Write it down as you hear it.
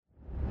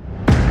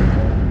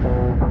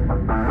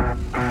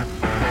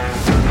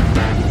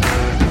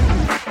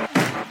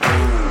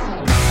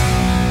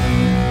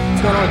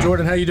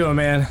Jordan, how you doing,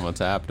 man? What's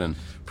happening?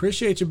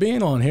 Appreciate you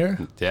being on here.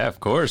 Yeah, of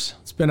course.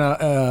 It's been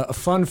a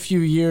fun few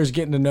years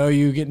getting to know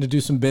you, getting to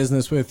do some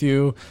business with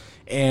you.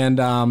 And,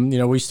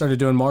 we started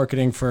doing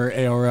marketing for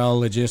ARL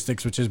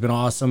Logistics, which has been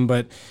awesome.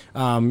 But,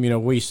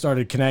 we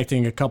started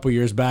connecting a couple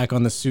years back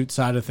on the suit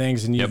side of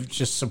things, and you've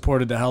just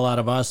supported the hell out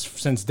of us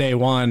since day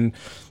one.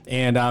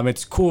 And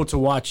it's cool to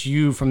watch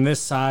you from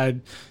this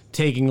side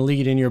taking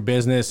lead in your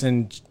business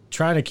and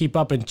trying to keep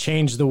up and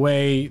change the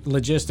way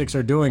logistics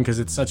are doing, because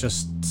it's such a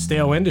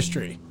stale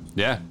industry.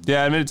 Yeah.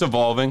 I mean, it's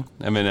evolving.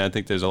 I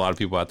think there's a lot of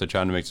people out there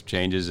trying to make some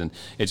changes, and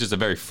it's just a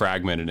very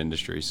fragmented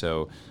industry.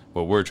 So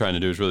what we're trying to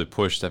do is really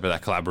push for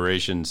that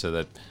collaboration, so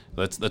that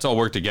let's all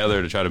work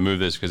together to try to move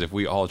this, because if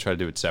we all try to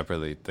do it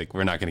separately,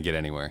 we're not going to get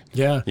anywhere.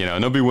 Yeah. And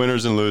there'll be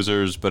winners and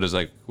losers, but it's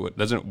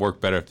doesn't it work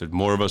better if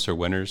more of us are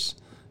winners?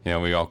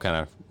 We all kind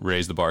of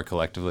raise the bar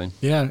collectively.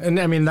 Yeah,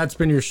 and that's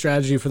been your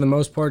strategy for the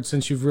most part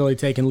since you've really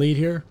taken lead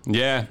here?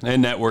 Yeah,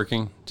 and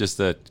networking, just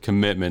the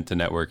commitment to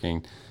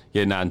networking.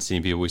 Getting out and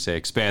seeing people, we say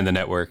expand the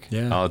network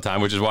all the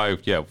time, which is why,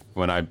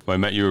 when I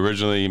met you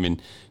originally,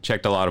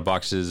 checked a lot of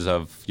boxes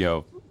of,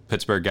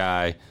 Pittsburgh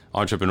guy,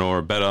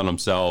 entrepreneur, bet on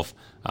himself,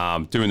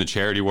 doing the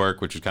charity work,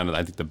 which was kind of,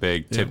 I think, the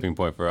big tipping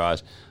point for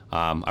us.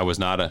 I was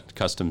not a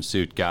custom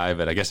suit guy,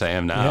 but I guess I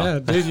am now. Yeah,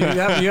 dude, you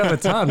have a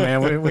ton,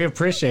 man. We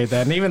appreciate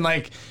that. And even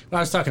when I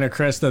was talking to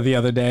Krista the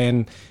other day,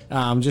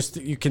 and just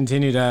you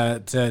continue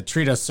to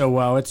treat us so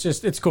well.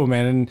 It's cool,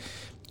 man.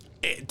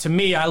 And to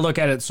me, I look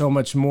at it so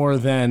much more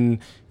than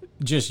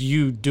just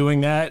you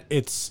doing that.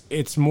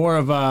 It's more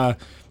of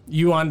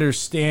you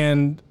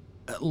understand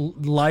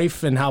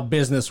life and how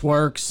business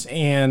works,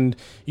 and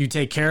you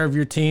take care of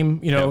your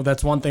team.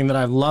 That's one thing that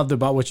I've loved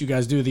about what you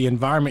guys do. The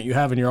environment you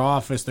have in your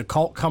office, the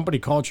company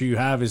culture you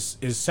have is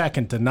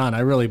second to none. I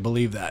really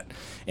believe that.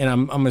 And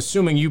I'm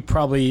assuming you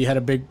probably had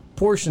a big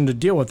portion to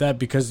deal with that,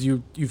 because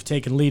you've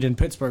taken lead in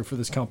Pittsburgh for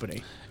this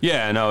company.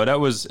 Yeah, no,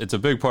 it's a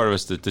big part of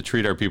us to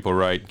treat our people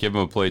right, give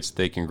them a place that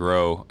they can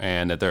grow,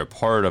 and that they're a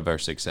part of our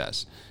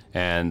success.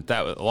 And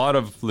that a lot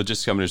of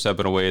logistics companies set up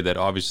in a way that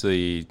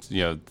obviously,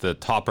 the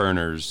top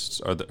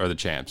earners are the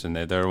champs, and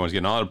they're the ones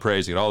getting all the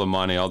praise, get all the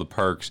money, all the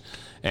perks,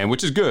 and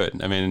which is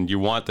good. You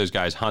want those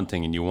guys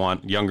hunting, and you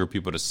want younger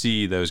people to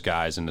see those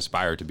guys and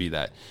aspire to be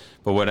that.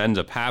 But what ends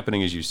up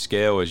happening is you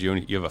scale, is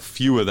you have a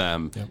few of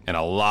them and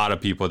a lot of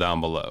people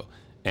down below.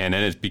 And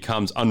then it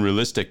becomes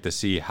unrealistic to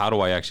see, how do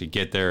I actually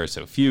get there?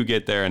 So few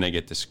get there and they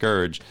get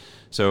discouraged.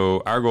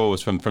 So our goal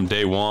was from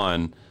day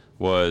one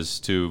was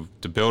to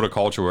build a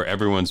culture where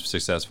everyone's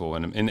successful.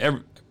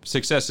 And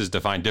success is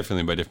defined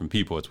differently by different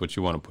people. It's what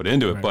you want to put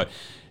into it. Right. But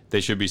they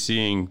should be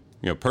seeing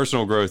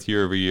personal growth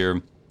year over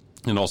year,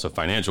 and also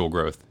financial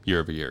growth year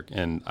over year.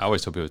 And I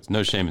always tell people, it's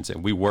no shame in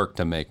saying we work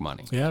to make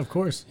money. Yeah, of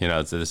course.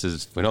 So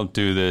we don't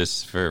do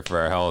this for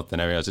our health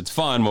and everything else. It's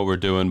fun what we're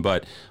doing,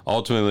 but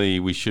ultimately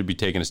we should be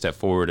taking a step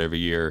forward every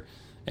year.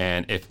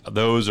 And if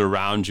those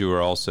around you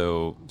are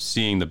also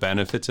seeing the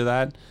benefits of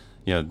that,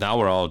 now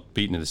we're all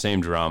beating to the same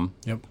drum.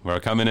 Yep. We're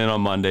coming in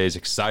on Mondays,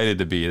 excited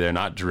to be there,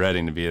 not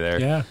dreading to be there.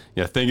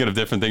 Yeah. Thinking of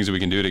different things that we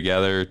can do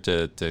together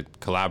to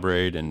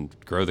collaborate and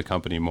grow the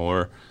company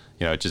more.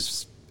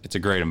 It's a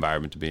great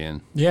environment to be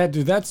in. Yeah,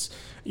 dude, that's,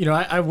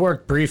 I've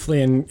worked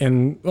briefly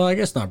in well, I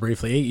guess not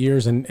briefly, 8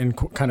 years in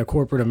kind of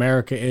corporate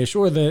America-ish,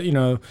 or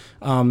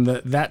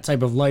that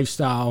type of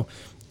lifestyle.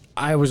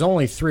 I was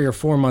only 3 or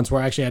 4 months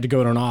where I actually had to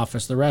go to an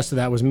office. The rest of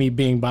that was me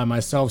being by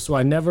myself. So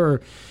I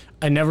never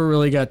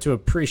really got to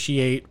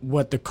appreciate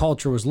what the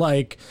culture was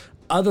like,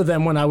 other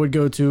than when I would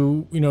go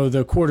to,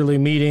 the quarterly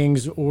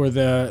meetings or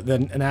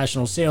the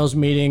national sales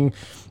meeting.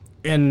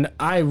 And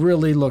I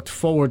really looked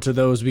forward to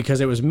those, because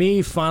it was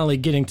me finally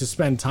getting to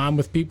spend time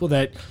with people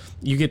that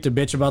you get to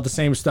bitch about the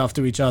same stuff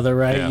to each other,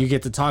 right? Yeah. You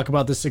get to talk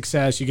about the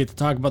success, you get to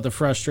talk about the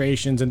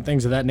frustrations and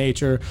things of that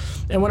nature.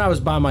 And when I was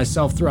by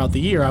myself throughout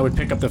the year, I would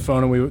pick up the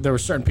phone, and there were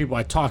certain people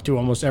I talked to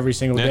almost every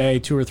single day,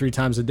 2 or 3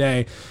 times a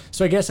day.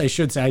 So I guess I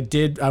should say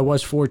I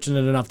was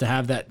fortunate enough to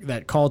have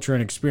that culture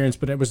and experience,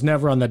 but it was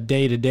never on the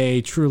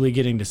day-to-day truly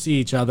getting to see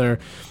each other.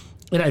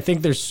 And I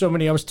think there's so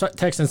many. I was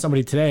texting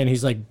somebody today, and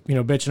he's like,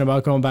 bitching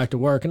about going back to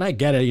work. And I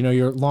get it,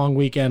 your long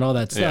weekend, all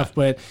that stuff. Yeah.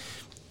 But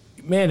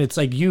man, it's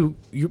like you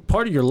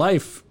part of your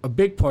life, a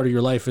big part of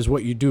your life is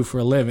what you do for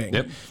a living.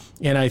 Yep.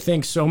 And I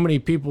think so many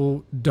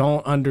people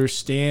don't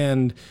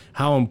understand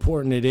how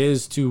important it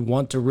is to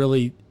want to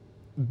really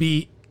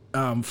be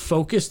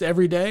focused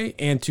every day,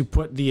 and to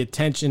put the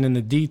attention and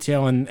the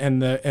detail and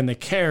the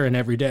care in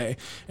every day.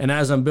 And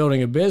as I'm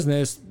building a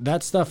business,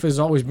 that stuff has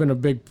always been a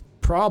big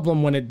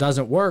problem when it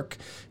doesn't work,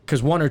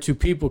 because 1 or 2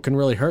 people can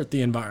really hurt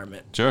the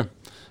environment. Sure.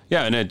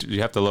 Yeah, and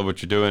you have to love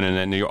what you're doing, and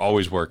then you're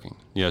always working.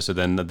 So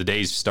then the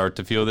days start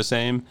to feel the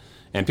same,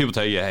 and people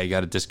tell you, hey, you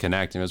got to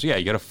disconnect. And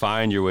you got to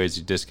find your ways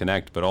to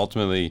disconnect. But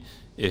ultimately,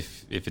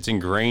 if it's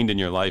ingrained in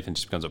your life and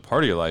just becomes a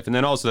part of your life, and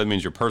then also that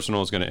means your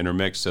personal is going to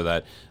intermix, so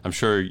that I'm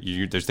sure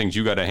there's things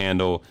you got to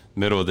handle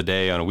middle of the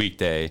day on a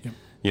weekday. Yep.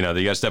 That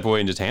you got to step away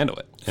and just handle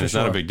it. And it's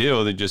not a big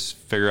deal. They just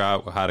figure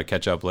out how to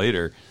catch up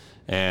later.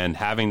 and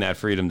having that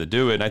freedom to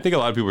do it. And I think a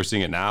lot of people are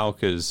seeing it now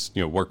because,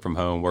 work from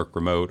home, work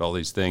remote, all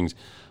these things.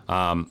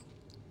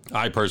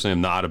 I personally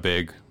am not a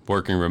big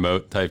working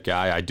remote type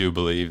guy. I do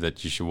believe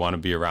that you should want to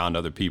be around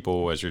other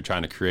people as you're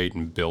trying to create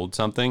and build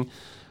something.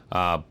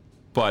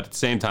 But at the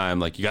same time,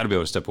 like, you got to be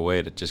able to step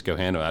away to just go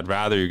handle it. I'd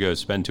rather you go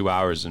spend 2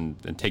 hours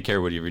and take care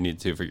of whatever you need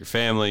to for your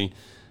family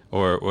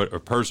or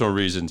personal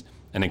reasons,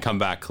 and then come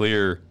back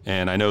clear.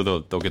 And I know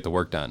they'll get the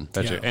work done.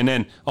 Yeah. And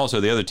then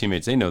also the other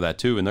teammates, they know that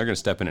too, and they're going to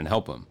step in and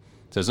help them.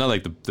 So it's not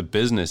like the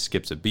business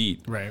skips a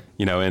beat, right?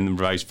 And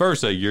vice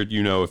versa.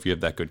 If you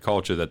have that good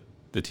culture, that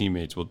the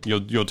teammates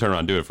you'll turn around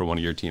and do it for one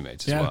of your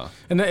teammates as well.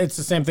 And it's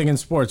the same thing in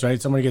sports,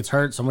 right? Somebody gets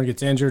hurt, someone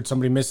gets injured,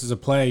 somebody misses a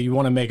play. You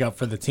want to make up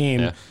for the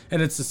team,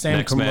 and it's the same.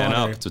 Next man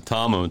up. That's what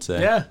Tom would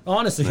say. Yeah,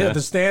 honestly, the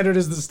standard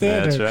is the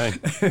standard.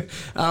 That's right.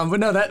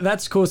 But no,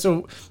 that's cool.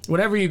 So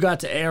whenever you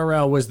got to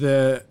ARL, was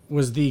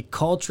the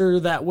culture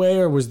that way,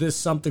 or was this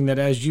something that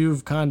as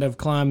you've kind of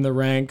climbed the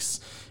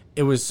ranks,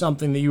 it was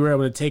something that you were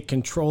able to take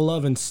control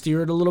of and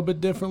steer it a little bit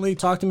differently?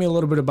 Talk to me a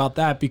little bit about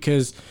that,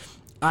 because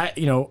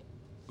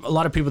a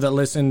lot of people that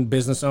listen,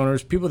 business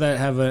owners, people that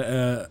have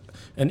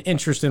an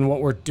interest in what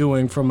we're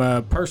doing from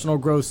a personal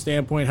growth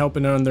standpoint,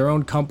 helping on their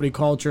own company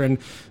culture. And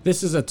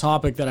this is a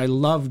topic that I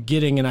love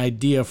getting an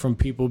idea from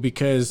people,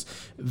 because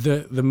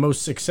the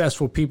most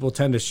successful people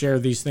tend to share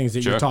these things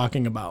that you're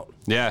talking about.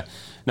 Yeah.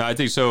 No, I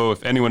think so.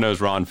 If anyone knows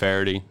Ron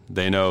Faraday,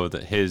 they know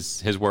that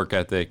his work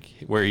ethic,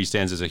 where he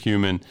stands as a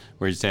human,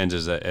 where he stands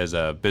as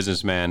a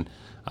businessman,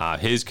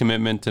 his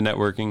commitment to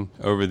networking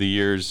over the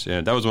years.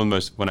 That was one of the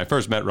most, when I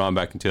first met Ron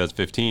back in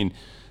 2015,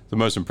 the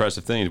most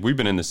impressive thing is we've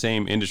been in the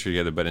same industry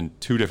together, but in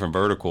two different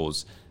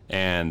verticals.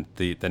 And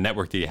the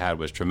network that he had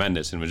was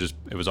tremendous, and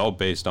it was all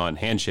based on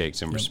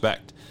handshakes and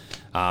respect.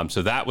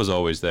 So that was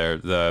always there.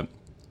 The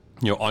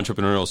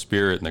entrepreneurial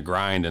spirit and the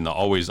grind and the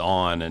always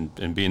on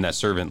and being that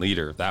servant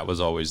leader, that was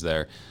always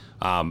there.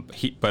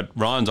 But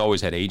Ron's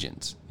always had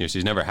agents. So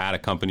he's never had a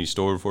company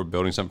store before,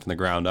 building something from the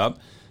ground up.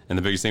 And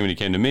the biggest thing when he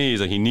came to me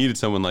is like he needed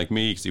someone like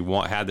me because he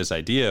had this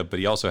idea, but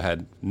he also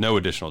had no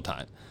additional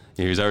time.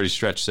 He was already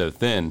stretched so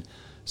thin.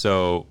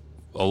 So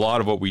a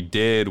lot of what we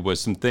did was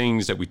some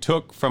things that we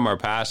took from our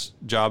past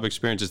job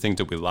experiences, things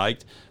that we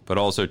liked, but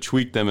also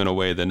tweaked them in a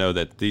way that know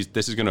that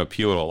this is going to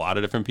appeal to a lot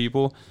of different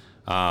people.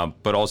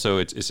 But also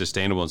it's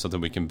sustainable and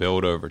something we can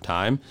build over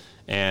time.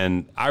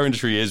 And our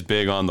industry is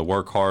big on the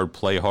work hard,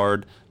 play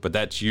hard, but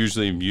that's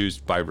usually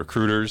used by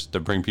recruiters to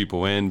bring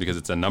people in because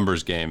it's a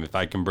numbers game. If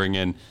I can bring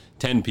in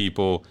 10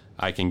 people,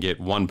 I can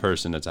get one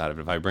person that's out of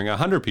it. If I bring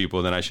 100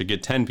 people, then I should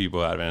get 10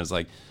 people out of it. And it's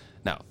like,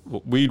 no,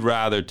 we'd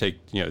rather take,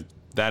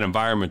 that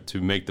environment to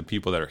make the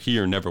people that are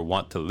here never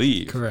want to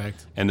leave.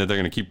 Correct. And that they're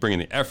going to keep bringing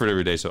the effort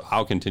every day. So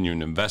I'll continue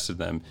to invest in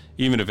them,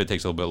 even if it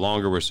takes a little bit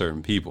longer with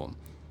certain people.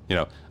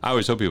 I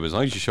always tell people, as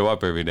long as you show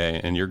up every day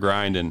and you're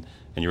grinding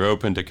and you're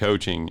open to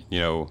coaching,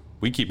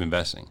 we keep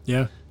investing.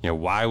 Yeah.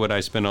 Why would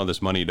I spend all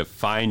this money to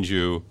find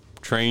you,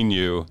 train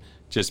you,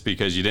 just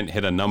because you didn't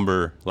hit a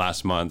number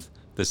last month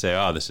to say,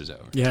 oh, this is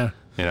over? Yeah.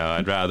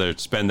 I'd rather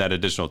spend that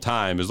additional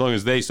time as long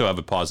as they still have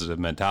a positive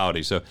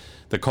mentality. So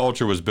the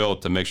culture was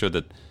built to make sure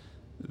that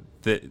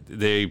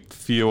they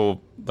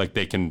feel like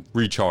they can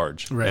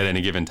recharge at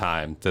any given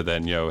time to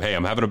then, hey,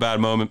 I'm having a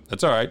bad moment.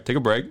 That's all right. Take a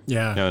break.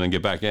 Yeah. And then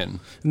get back in.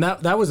 And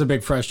that was a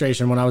big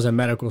frustration when I was in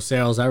medical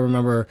sales. I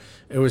remember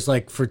it was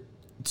like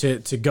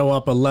to go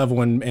up a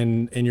level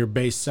in your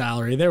base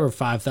salary, there were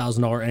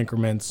 $5,000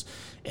 increments,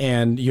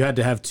 and you had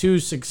to have 2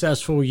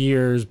 successful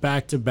years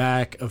back to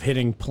back of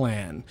hitting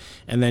plan,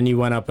 and then you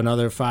went up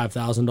another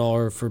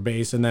 $5,000 for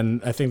base, and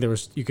then I think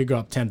you could go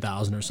up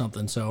 10,000 or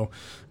something. So,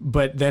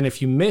 but then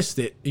if you missed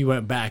it, you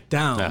went back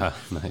down.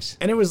 Nice.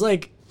 And it was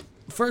like,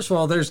 first of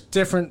all, there's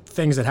different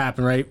things that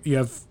happen, right? You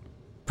have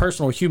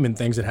personal human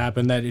things that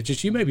happen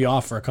that you may be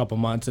off for a couple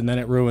months and then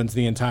it ruins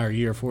the entire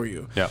year for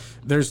you. Yeah.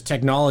 There's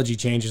technology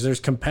changes.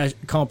 There's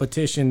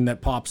competition that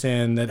pops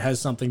in that has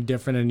something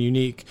different and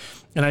unique.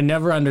 And I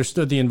never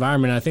understood the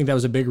environment. I think that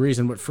was a big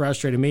reason. What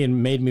frustrated me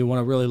and made me want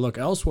to really look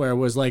elsewhere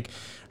was like,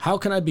 how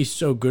can I be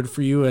so good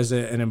for you as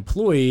an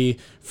employee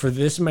for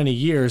this many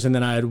years, and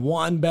then I had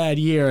one bad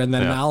year, and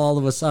then now all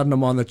of a sudden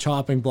I'm on the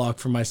chopping block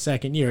for my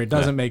second year? It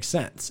doesn't make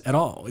sense at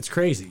all. It's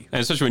crazy.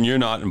 And especially when you're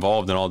not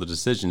involved in all the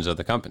decisions of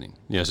the company.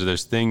 So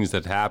there's things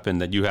that happen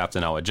that you have to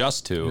now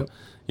adjust to.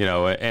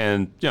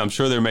 And I'm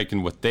sure they're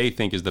making what they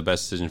think is the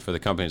best decision for the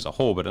company as a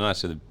whole, but not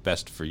necessarily the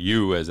best for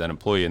you as an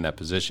employee in that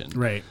position.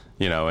 Right.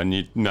 And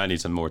you might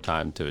need some more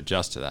time to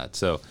adjust to that.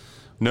 So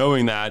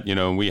knowing that,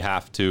 we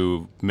have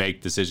to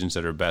make decisions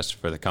that are best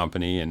for the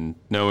company, and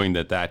knowing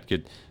that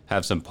could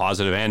have some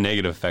positive and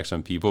negative effects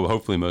on people,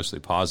 hopefully mostly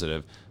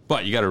positive.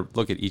 But you got to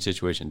look at each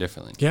situation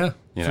differently.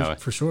 Yeah,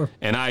 for sure.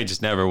 And I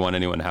just never want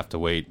anyone to have to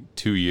wait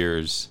 2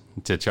 years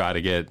to try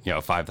to get,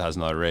 a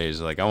 $5,000 raise.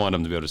 Like, I want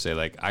them to be able to say,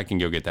 like, I can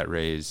go get that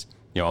raise,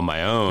 on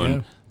my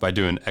own by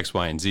doing X,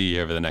 Y, and Z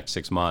over the next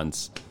 6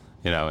 months,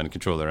 and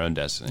control their own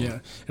destiny. Yeah.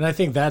 And I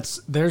think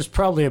there's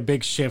probably a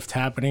big shift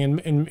happening,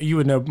 and you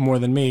would know more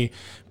than me,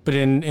 But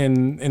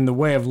in the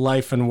way of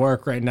life and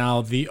work right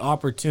now, the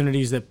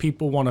opportunities that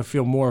people want to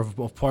feel more of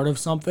a part of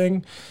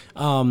something,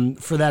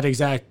 for that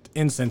exact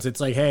instance,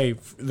 it's like, hey,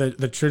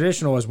 the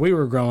traditional as we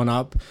were growing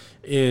up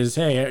is,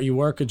 hey, you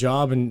work a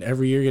job and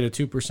every year you get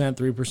a 2%,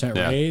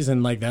 3% raise.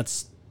 And like,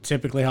 that's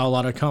typically how a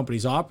lot of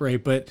companies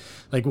operate. But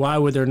like, why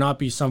would there not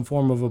be some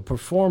form of a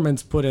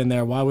performance put in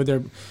there? Why would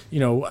there,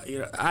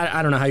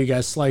 I don't know how you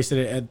guys slice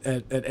it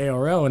at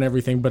ARL and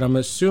everything, but I'm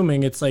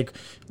assuming it's like,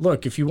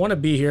 look, if you want to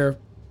be here,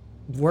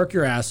 work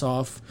your ass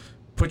off,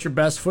 put your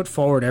best foot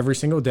forward every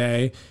single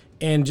day,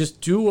 and just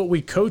do what we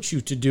coach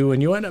you to do,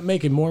 and you end up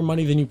making more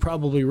money than you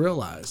probably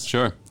realize.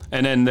 Sure.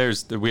 And then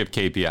we have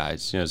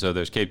KPIs, so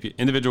there's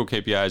individual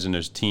KPIs and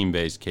there's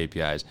team-based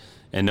KPIs.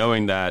 And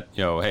knowing that,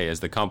 hey,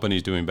 as the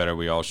company's doing better,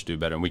 we all should do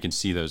better, and we can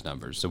see those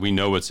numbers. So we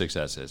know what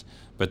success is.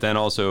 But then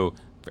also,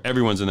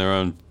 everyone's in their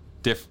own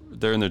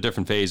they're in their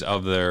different phase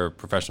of their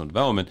professional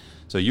development.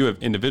 So you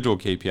have individual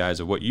KPIs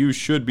of what you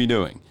should be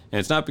doing. And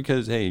it's not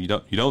because, hey, you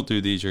don't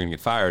do these, you're going to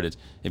get fired. It's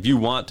if you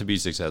want to be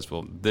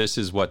successful, this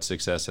is what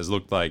success has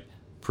looked like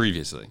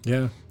previously.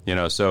 Yeah.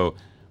 So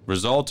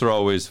results are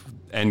always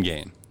end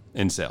game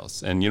in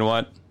sales. And you know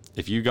what?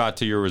 If you got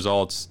to your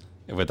results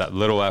with that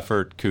little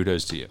effort,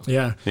 kudos to you.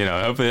 Yeah.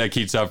 Hopefully that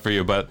keeps up for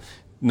you. But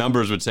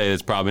numbers would say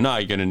it's probably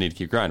not. You're going to need to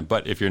keep grinding.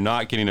 But if you're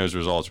not getting those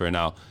results right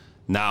now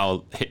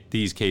hit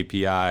these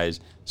KPIs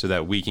so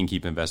that we can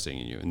keep investing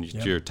in you, and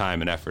your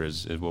time and effort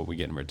is what we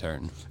get in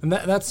return. And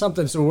that's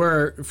something.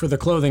 So for the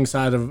clothing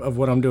side of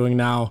what I'm doing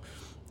now,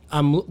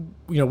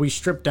 we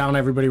stripped down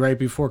everybody right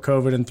before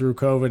COVID and through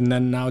COVID, and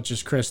then now it's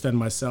just Chris and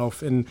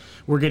myself, and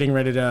we're getting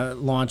ready to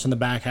launch in the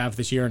back half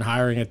this year and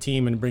hiring a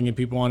team and bringing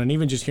people on, and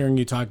even just hearing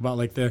you talk about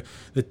like the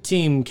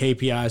team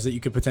KPIs that you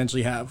could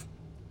potentially have.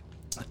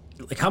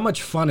 Like, how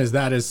much fun is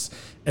that as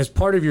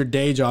part of your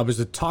day job, is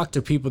to talk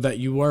to people that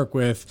you work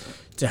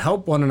with, to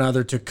help one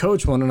another, to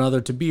coach one another,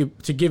 to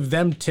give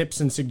them tips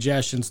and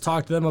suggestions,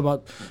 talk to them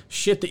about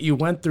shit that you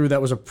went through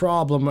that was a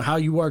problem, how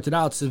you worked it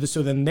out, so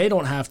then they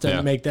don't have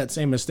to make that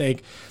same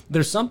mistake.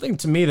 There's something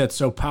to me that's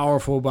so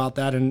powerful about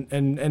that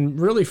and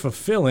really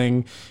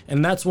fulfilling.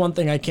 And that's one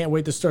thing I can't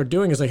wait to start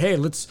doing is like, hey,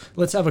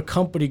 let's have a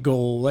company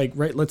goal. Like,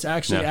 right, let's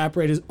actually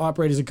operate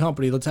as a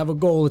company. Let's have a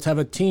goal. Let's have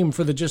a team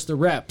for just the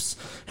reps.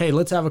 Hey,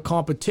 let's have a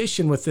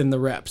competition within the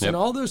reps. And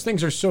all those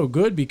things are so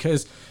good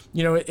because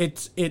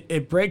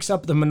it breaks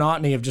up the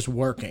monotony of just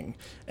working,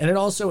 and it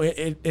also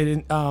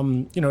it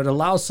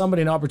allows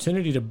somebody an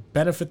opportunity to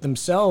benefit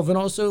themselves, and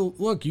also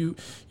look, you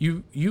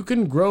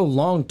can grow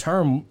long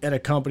term at a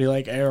company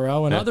like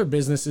ARL and other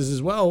businesses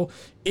as well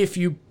if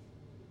you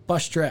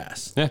bust your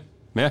ass.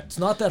 Yeah, it's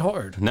not that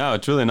hard. No,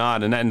 it's really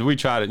not. And we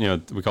try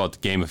to, we call it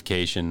the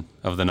gamification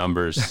of the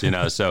numbers,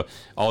 so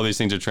all these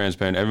things are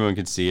transparent. Everyone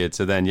can see it.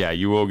 So then,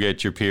 you will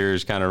get your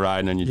peers kind of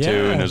riding on you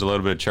too. And there's a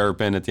little bit of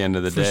chirping at the end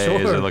of the day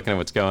as they're looking at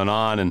what's going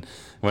on and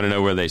want to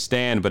know where they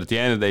stand. But at the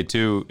end of the day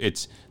too,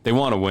 they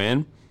want to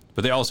win,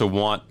 but they also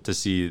want to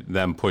see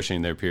them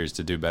pushing their peers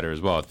to do better as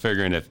well.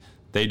 Figuring if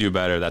they do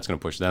better, that's going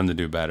to push them to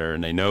do better.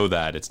 And they know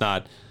that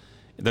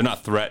they're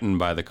not threatened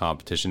by the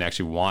competition. They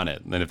actually want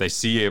it. And if they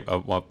see a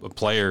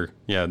player,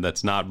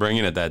 that's not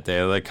bringing it that day,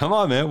 they're like, come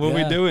on, man, what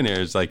are we doing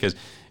here? It's like, because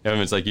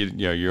it's like,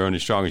 you're only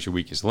strong as your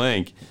weakest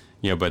link,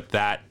 but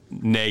that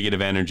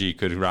negative energy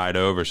could ride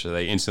over. So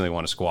they instantly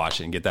want to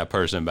squash it and get that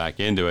person back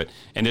into it.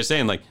 And they're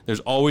saying, like, there's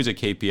always a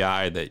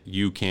KPI that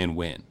you can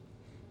win,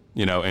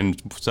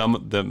 and some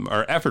of them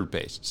are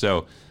effort-based.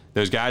 So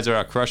there's guys that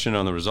are crushing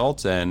on the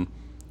results and,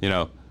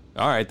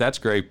 all right, that's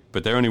great,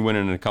 but they're only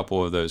winning in a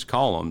couple of those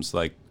columns.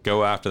 Like,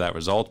 go after that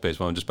results-based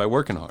one just by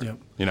working hard.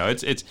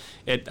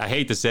 Yep. I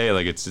hate to say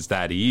like it's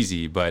that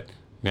easy, but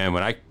man,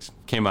 when I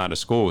came out of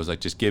school, it was like,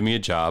 just give me a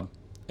job,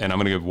 and I'm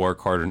going to work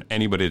harder than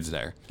anybody that's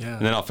there. Yeah.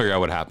 And then I'll figure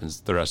out what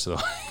happens the rest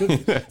of the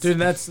way. Dude,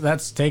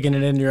 that's taking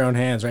it into your own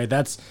hands, right?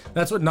 That's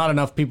what not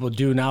enough people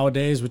do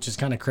nowadays, which is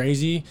kind of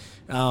crazy,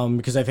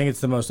 because I think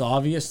it's the most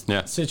obvious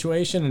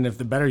situation. And if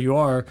the better you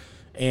are,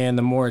 and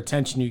the more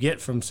attention you get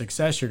from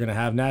success you're going to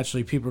have,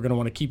 naturally people are going to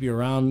want to keep you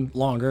around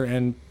longer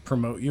and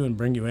promote you and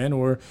bring you in,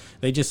 or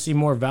they just see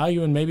more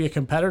value, and maybe a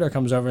competitor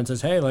comes over and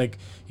says, hey, like,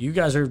 you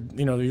guys are,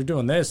 you're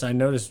doing this. I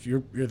noticed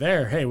you're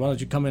there. Hey, why don't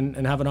you come in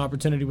and have an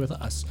opportunity with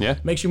us? Yeah.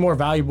 Makes you more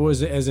valuable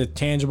as a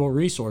tangible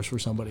resource for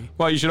somebody.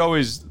 Well, you should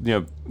always,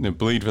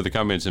 bleed for the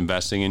company that's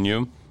investing in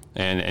you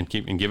and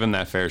give them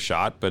that fair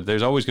shot. But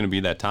there's always going to be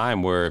that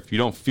time where if you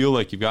don't feel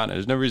like you've gotten it,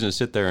 there's no reason to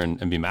sit there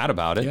and be mad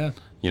about it. Yeah.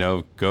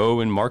 Go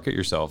and market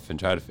yourself and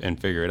try to and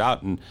figure it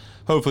out. And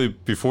hopefully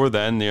before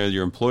then,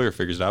 your employer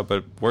figures it out.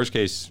 But worst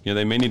case,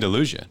 they may need to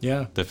lose you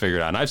to figure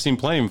it out. And I've seen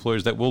plenty of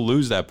employers that will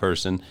lose that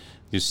person.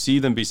 You see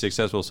them be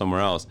successful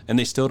somewhere else, and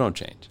they still don't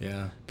change.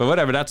 Yeah. But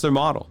whatever, that's their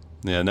model.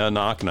 No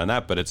knocking on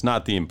that, but it's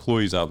not the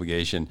employee's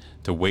obligation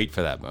to wait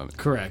for that moment.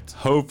 Correct.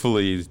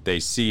 Hopefully they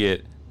see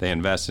it, they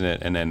invest in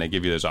it, and then they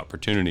give you those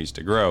opportunities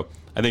to grow.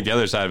 I think the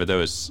other side of it, though,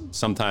 is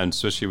sometimes,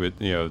 especially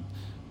with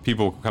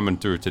people coming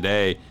through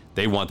today,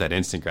 they want that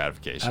instant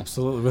gratification.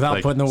 Absolutely,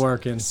 without putting the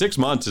work in. 6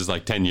 months is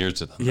like 10 years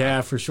to them.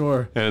 Yeah, for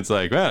sure. And it's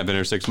like, man, I've been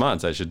here 6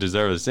 months. I should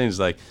deserve this thing. It's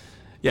like,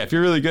 Yeah, if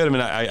you're really good, I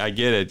mean, I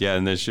get it. Yeah,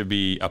 and there should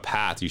be a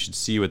path. You should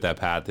see what that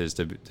path is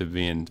to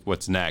being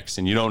what's next,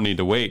 and you don't need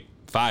to wait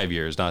 5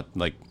 years. Not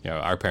like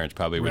our parents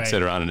probably would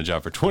sit around in a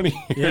job for 20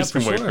 years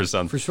and wait for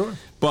something. For sure.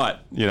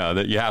 But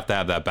that you have to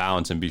have that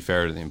balance and be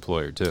fair to the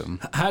employer too.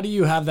 How do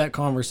you have that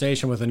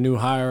conversation with a new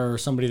hire or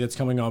somebody that's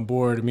coming on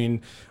board? I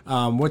mean,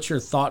 what's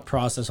your thought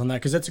process on that?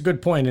 Because that's a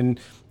good point. And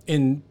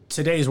in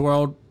today's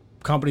world,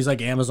 companies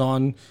like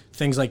Amazon,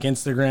 things like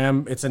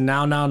Instagram, it's a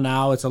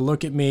now, it's a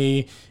look at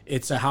me,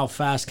 it's a how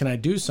fast can I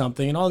do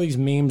something, and all these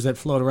memes that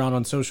float around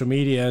on social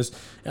media.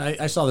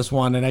 I saw this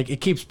one, and it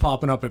keeps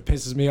popping up. It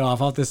pisses me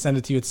off. I'll have to send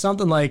it to you. It's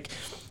something like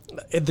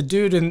the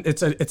dude, and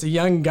it's a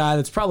young guy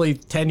that's probably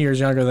 10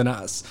 years younger than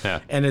us. Yeah.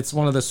 And it's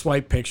one of the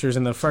swipe pictures.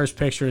 And the first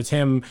picture, it's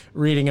him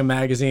reading a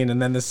magazine.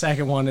 And then the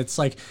second one, it's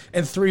like,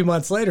 and 3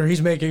 months later, he's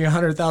making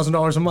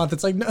 $100,000 a month.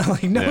 It's like, no,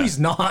 he's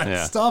not.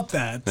 Yeah. Stop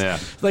that. Yeah.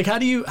 Like, how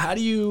do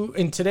you,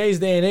 in today's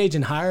day and age,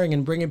 in hiring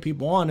and bringing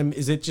people on,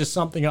 is it just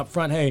something up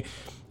front? Hey,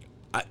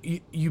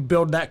 you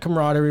build that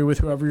camaraderie with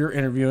whoever you're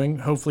interviewing.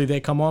 Hopefully they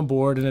come on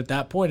board. And at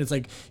that point, it's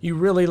like, you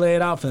really lay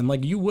it out for them.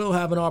 Like, you will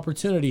have an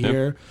opportunity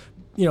here.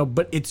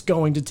 But it's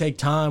going to take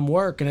time,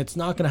 work, and it's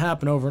not going to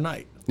happen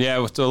overnight.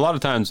 Yeah, so a lot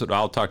of times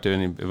I'll talk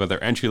to whether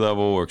entry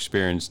level or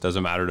experience,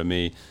 doesn't matter to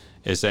me,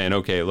 is saying,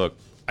 okay, look,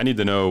 I need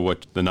to know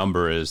what the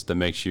number is that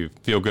makes you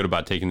feel good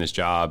about taking this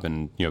job,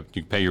 and you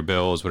can pay your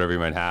bills, whatever you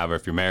might have, or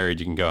if you're married,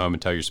 you can go home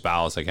and tell your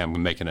spouse, like,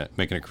 I'm making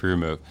a career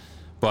move.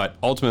 But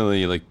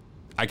ultimately, like,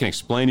 I can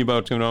explain to you about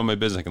what's going on in my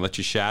business, I can let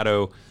you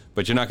shadow,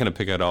 but you're not going to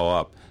pick it all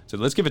up. So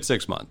let's give it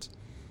 6 months.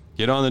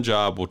 Get on the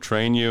job, we'll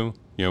train you,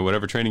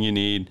 whatever training you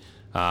need.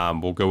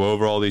 We'll go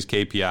over all these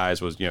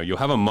KPIs. You'll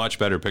have a much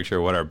better picture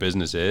of what our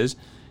business is.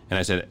 And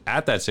I said,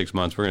 at that 6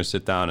 months, we're going to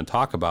sit down and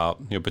talk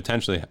about,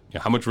 potentially,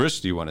 how much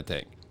risk do you want to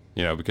take?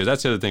 Because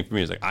that's the other thing for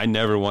me is like, I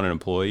never want an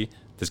employee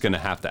that's going to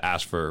have to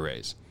ask for a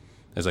raise.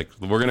 It's like,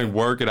 we're going to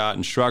work it out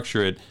and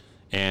structure it.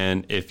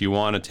 And if you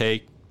want to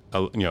take a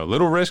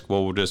little risk,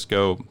 well, we'll just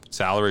go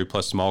salary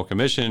plus small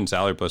commission,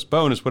 salary plus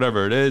bonus,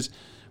 whatever it is.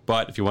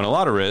 But if you want a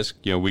lot of risk,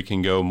 we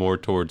can go more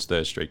towards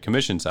the straight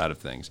commission side of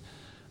things.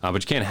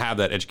 But you can't have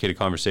that educated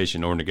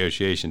conversation or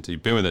negotiation until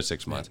you've been with it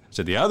 6 months.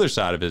 So the other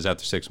side of it is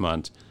after 6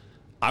 months,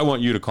 I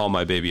want you to call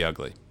my baby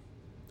ugly.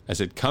 I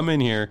said, come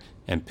in here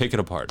and pick it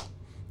apart.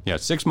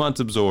 6 months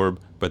absorb,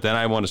 but then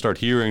I want to start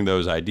hearing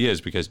those ideas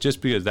because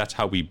that's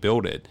how we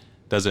build it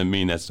doesn't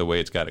mean that's the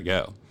way it's got to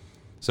go.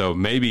 So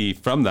maybe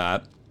from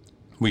that,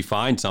 we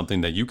find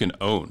something that you can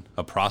own,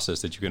 a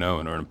process that you can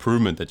own or an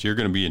improvement that you're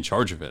going to be in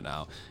charge of it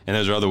now. And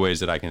those are other ways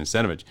that I can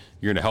incentivize.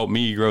 You're going to help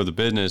me grow the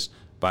business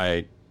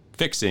by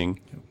fixing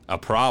a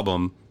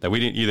problem that we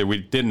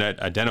didn't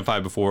identify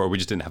before, or we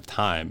just didn't have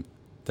time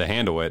to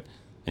handle it,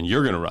 and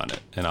you're going to run it,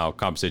 and I'll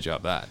compensate you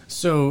off that.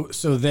 So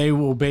they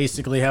will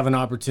basically have an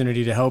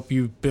opportunity to help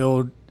you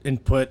build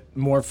and put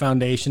more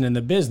foundation in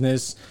the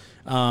business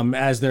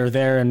as they're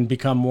there and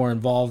become more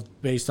involved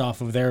based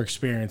off of their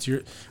experience.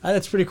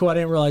 That's pretty cool. I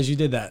didn't realize you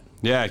did that.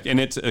 Yeah, and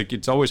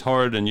it's always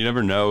hard, and you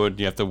never know it.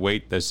 You have to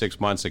wait those 6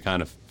 months to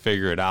kind of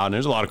figure it out, and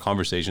there's a lot of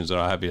conversations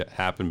that'll have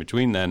happen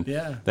between then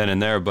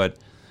and there, but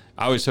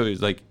I always tell you,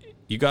 like,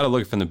 you got to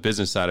look from the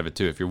business side of it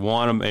too. If you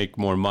want to make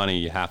more money,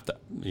 you have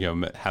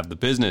to, have the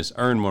business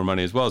earn more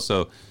money as well.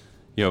 So,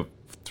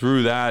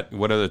 through that,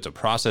 whether it's a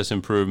process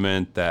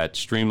improvement that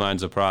streamlines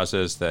the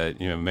process, that,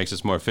 makes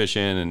us more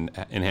efficient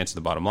and enhances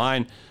the bottom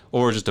line,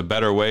 or just a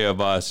better way of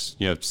us,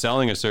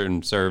 selling a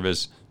certain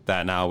service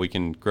that now we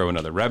can grow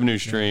another revenue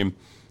stream,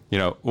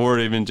 or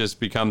it even just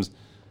becomes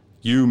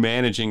you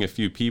managing a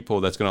few people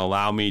that's going to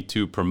allow me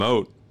to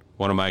promote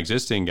one of my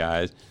existing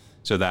guys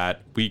so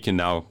that we can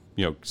now,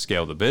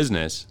 scale the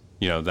business,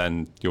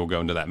 then you'll go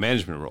into that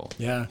management role.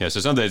 Yeah. So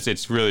sometimes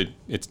it's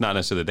not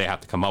necessarily that they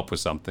have to come up with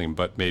something,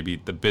 but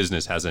maybe the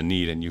business has a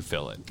need and you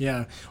fill it.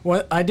 Yeah.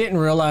 Well, I didn't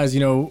realize,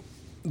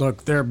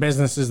 look, there are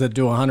businesses that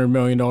do $100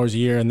 million a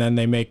year and then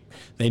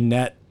they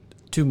net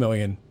 2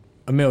 million,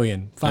 $1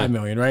 million, 5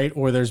 million, right?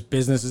 Or there's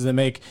businesses that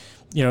make,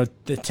 the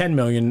 10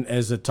 million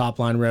as a top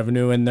line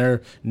revenue and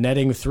they're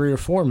netting 3 or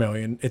 4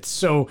 million. It's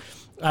so,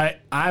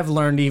 I've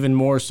learned even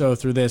more so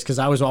through this because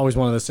I was always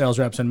one of the sales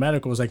reps in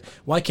medical. Was like,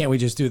 why can't we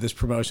just do this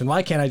promotion?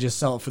 Why can't I just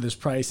sell it for this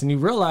price? And you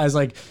realize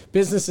like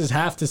businesses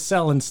have to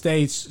sell and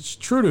stay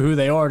true to who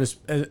they are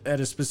at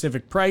a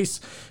specific price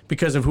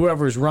because of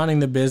whoever's running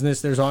the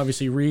business. There's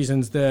obviously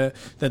reasons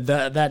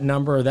that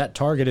number or that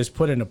target is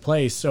put into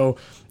place. So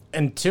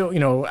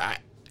until,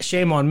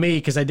 shame on me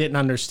because I didn't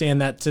understand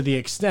that to the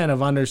extent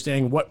of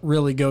understanding what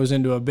really goes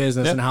into a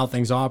business and how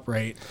things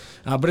operate.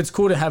 But it's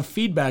cool to have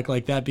feedback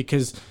like that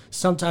because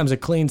sometimes a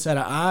clean set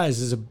of eyes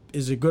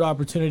is a good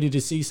opportunity to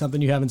see something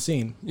you haven't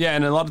seen. Yeah,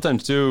 and a lot of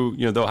times too,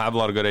 they'll have a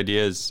lot of good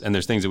ideas and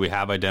there's things that we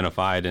have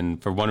identified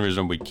and for one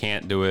reason we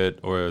can't do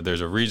it or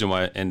there's a reason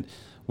why, and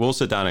we'll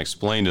sit down and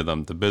explain to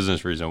them the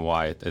business reason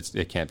why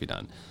it can't be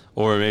done.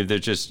 Or maybe they're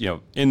just,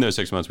 in those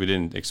 6 months, we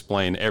didn't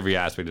explain every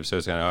aspect of it. So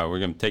it's kind of, we're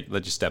going to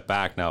let you step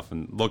back now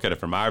and look at it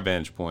from our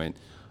vantage point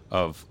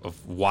of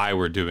why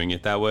we're doing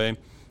it that way.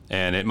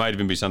 And it might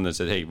even be something that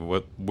said, hey,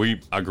 we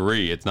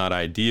agree it's not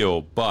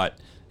ideal, but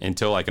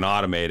until I can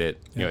automate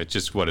it. You know, it's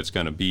just what it's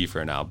going to be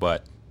for now.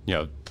 But, you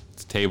know,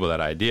 to table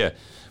that idea.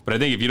 But I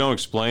think if you don't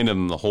explain to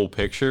them the whole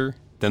picture,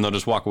 then they'll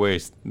just walk away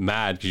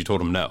mad because you told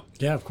them no.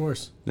 Yeah, of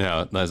course. You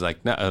know, I was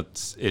like, no,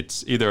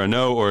 it's either a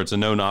no or it's a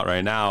no, not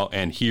right now,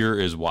 and here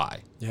is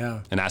why.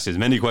 Yeah. And ask as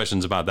many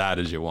questions about that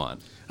as you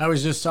want. I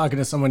was just talking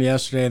to someone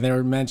yesterday, and they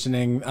were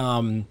mentioning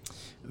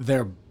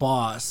their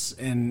boss,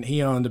 and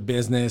he owned a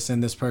business,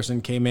 and this person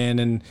came in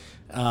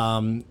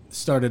and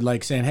started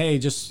like saying, hey,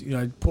 just, you know,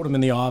 I put him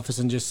in the office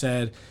and just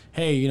said,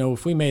 hey, you know,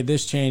 if we made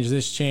this change,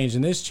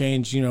 and this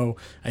change, you know,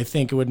 I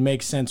think it would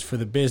make sense for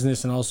the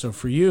business and also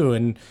for you.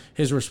 And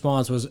his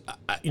response was,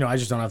 you know, I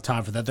just don't have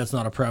time for that. That's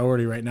not a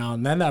priority right now.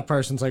 And then that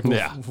person's like,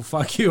 well, well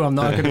fuck you. I'm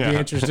not going to be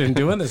interested in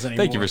doing this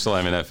anymore. Thank you for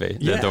slamming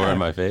that door in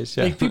my face.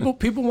 Yeah. Like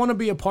people want to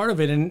be a part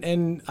of it.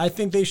 And I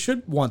think they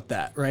should want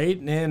that, right?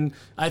 And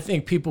I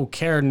think people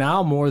care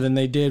now more than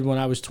they did when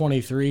I was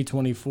 23,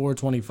 24,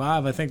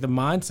 25. I think the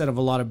mindset of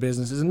a lot of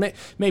businesses, and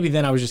maybe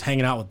then I was just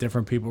hanging out with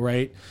different people,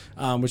 right?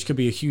 Which could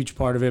be a huge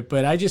part of it.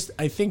 But I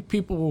think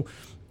people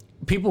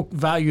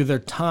value their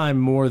time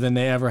more than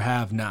they ever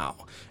have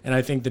now. And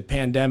I think the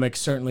pandemic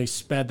certainly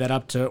sped that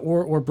up to,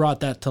 or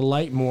brought that to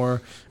light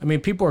more. I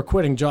mean, people are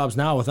quitting jobs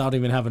now without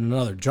even having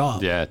another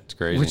job. Yeah, it's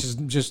crazy. Which is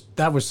just,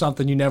 that was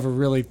something you never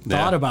really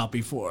thought about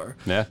before.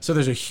 Yeah. So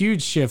there's a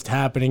huge shift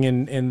happening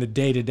in the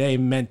day-to-day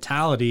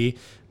mentality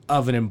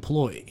of an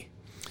employee.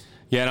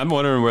 Yeah, and I'm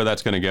wondering where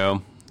that's going to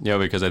go. You know,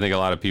 because I think a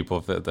lot of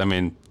people, I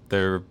mean,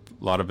 there are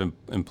a lot of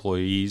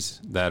employees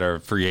that are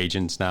free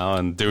agents now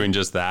and doing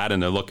just that,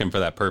 and they're looking for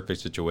that perfect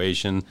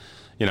situation.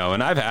 You know,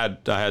 and I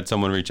had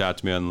someone reach out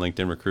to me on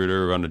LinkedIn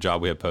Recruiter on a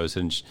job we had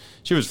posted, and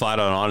she was flat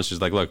out honest.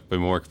 She's like, look,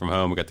 been working from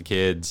home, we got the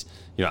kids.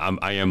 You know,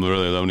 I am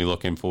really only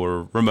looking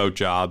for remote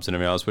jobs and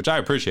everything else, which I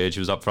appreciate. She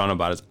was upfront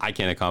about it. I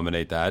can't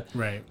accommodate that.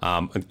 Right.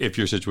 If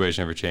your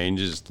situation ever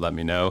changes, let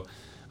me know.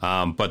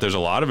 But there's a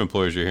lot of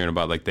employers you're hearing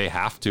about, like, they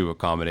have to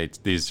accommodate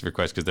these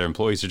requests because their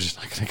employees are just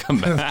not going to come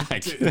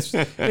back.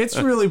 It's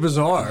really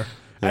bizarre.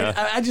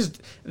 Yeah.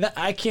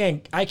 I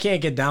can't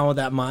get down with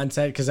that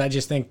mindset, because I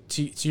just think,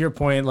 to your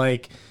point,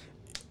 like,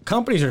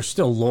 companies are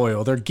still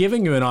loyal. They're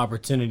giving you an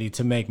opportunity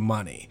to make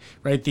money,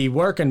 right? The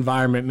work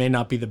environment may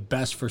not be the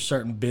best for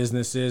certain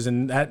businesses,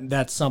 and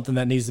that's something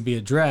that needs to be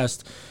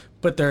addressed.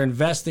 But they're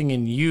investing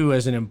in you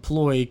as an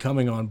employee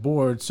coming on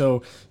board.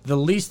 So the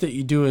least that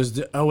you do is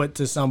to owe it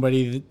to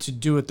somebody to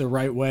do it the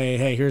right way.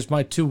 Hey, here's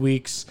my 2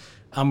 weeks.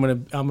 I'm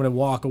gonna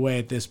walk away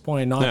at this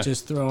point, not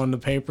just throwing the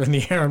paper in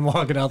the air and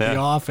walking out the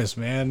office,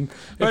 man.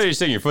 Well, you're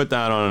sticking your foot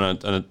down on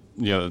a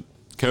you know,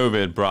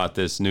 COVID brought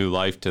this new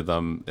life to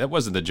them. It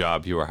wasn't the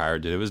job you were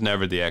hired to do. It was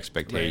never the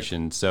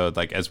expectation. Right. So,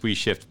 like, as we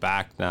shift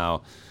back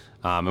now,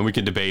 and we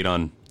can debate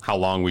on how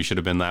long we should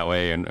have been that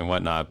way and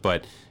whatnot,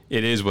 but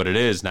it is what it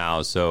is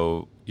now.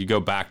 So you go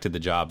back to the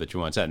job that you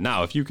once had.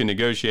 Now, if you can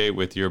negotiate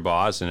with your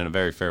boss and in a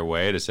very fair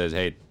way that says,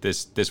 hey,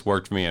 this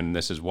worked for me and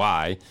this is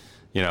why,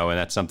 you know, and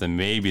that's something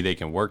maybe they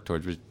can work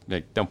towards.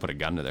 Like, don't put a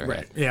gun to their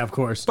head. Yeah, of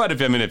course. But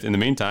if in the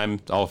meantime,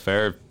 it's all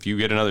fair. If you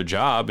get another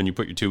job and you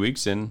put your 2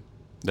 weeks in,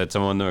 that's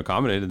someone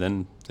accommodated,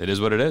 then it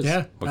is what it is.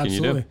 Yeah, what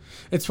absolutely. Can you do?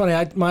 It's funny.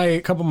 A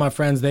couple of my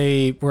friends,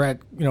 they were at,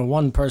 you know,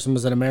 one person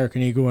was at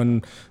American Eagle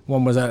and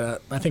one was at,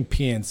 I think,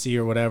 PNC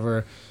or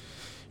whatever.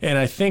 And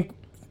I think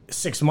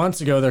 6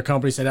 months ago, their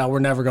company said, we're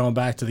never going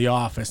back to the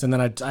office. And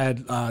then I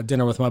had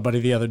dinner with my buddy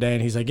the other day,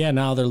 and he's like, yeah,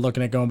 now they're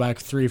looking at going back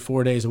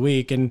 3-4 days a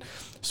week. And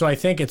so I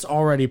think it's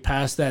already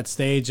past that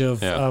stage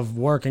of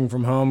working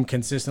from home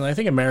consistently. I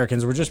think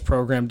Americans were just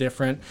programmed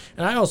different.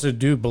 And I also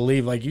do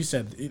believe, like you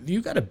said,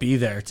 you got to be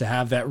there to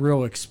have that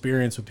real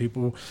experience with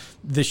people.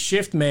 The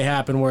shift may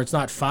happen where it's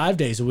not 5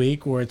 days a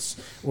week, or it's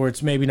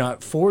maybe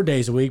not 4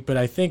 days a week, but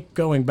I think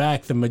going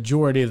back the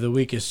majority of the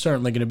week is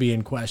certainly going to be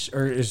in question,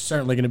 or is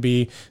certainly going to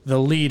be the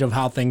lead of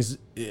how things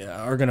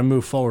are going to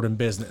move forward in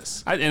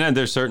business. And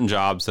there's certain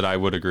jobs that I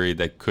would agree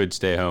that could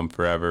stay home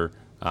forever.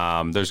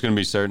 There's going to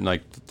be certain,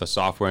 like the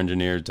software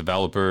engineers,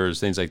 developers,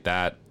 things like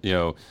that. You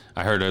know,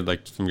 I heard it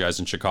like from guys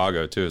in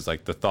Chicago too. It's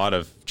like the thought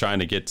of trying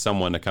to get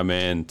someone to come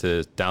in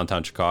to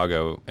downtown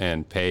Chicago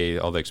and pay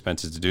all the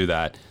expenses to do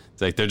that.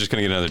 It's like they're just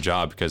going to get another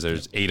job because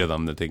there's 8 of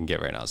them that they can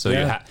get right now. So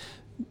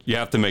you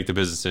have to make the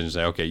business decision and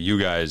say, okay, you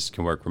guys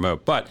can work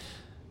remote. But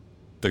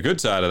the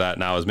good side of that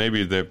now is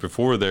maybe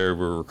before they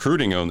were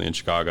recruiting only in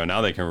Chicago,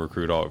 now they can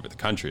recruit all over the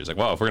country. It's like,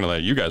 well, if we're going to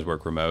let you guys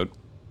work remote,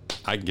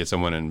 I can get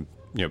someone in,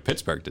 you know,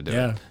 Pittsburgh to do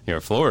it, you know,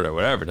 Florida,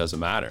 whatever, it doesn't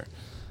matter.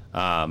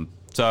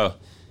 So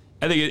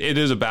I think it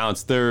is a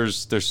balance.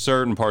 There's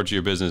certain parts of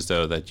your business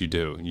though that you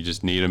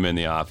just need them in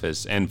the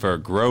office. And for a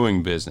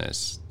growing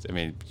business, I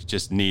mean, you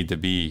just need to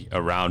be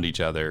around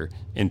each other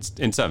in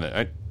some,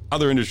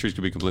 other industries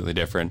could be completely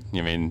different.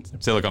 I mean,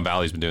 Silicon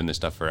Valley's been doing this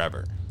stuff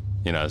forever,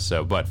 you know,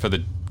 so, but for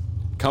the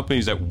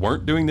companies that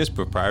weren't doing this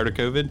prior to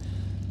COVID,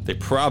 they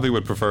probably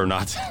would prefer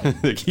not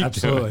to keep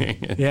doing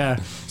it. Yeah.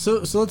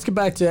 So let's get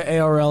back to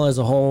ARL as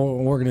a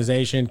whole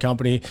organization,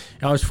 company.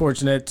 I was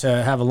fortunate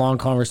to have a long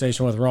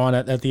conversation with Ron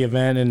at the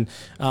event,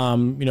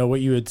 and you know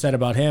what you had said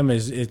about him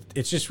is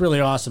it's just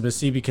really awesome to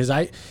see, because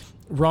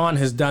Ron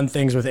has done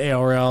things with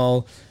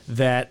ARL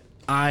that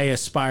I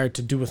aspire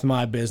to do with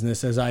my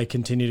business as I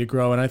continue to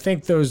grow. And I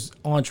think those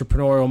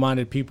entrepreneurial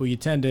minded people, you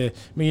tend to, I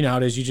mean, you know how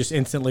it is, you just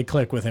instantly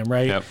click with him,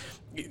 right? Yep.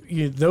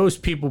 Those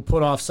people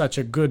put off such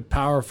a good,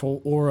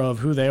 powerful aura of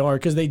who they are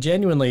because they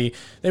genuinely,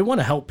 they want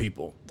to help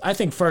people. I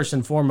think first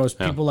and foremost,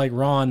 people like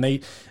Ron,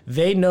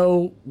 they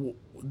know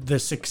the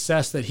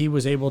success that he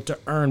was able to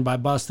earn by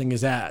busting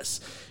his ass.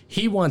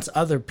 He wants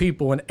other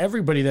people and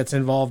everybody that's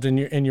involved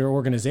in your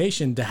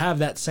organization to have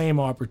that same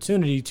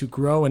opportunity to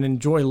grow and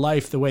enjoy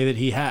life the way that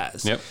he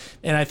has. Yep.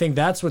 And I think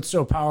that's what's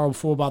so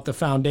powerful about the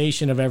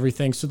foundation of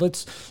everything. So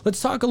let's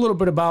talk a little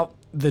bit about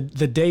the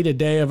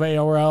day-to-day of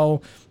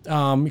ARL,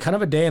 kind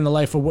of a day in the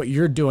life of what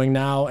you're doing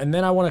now. And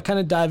then I want to kind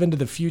of dive into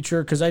the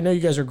future because I know you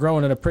guys are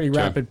growing at a pretty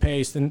rapid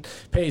pace and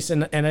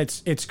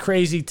it's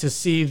crazy to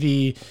see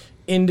the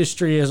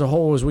industry as a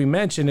whole. As we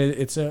mentioned,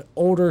 it's an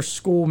older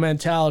school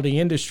mentality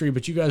industry,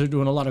 but you guys are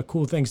doing a lot of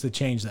cool things to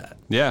change that.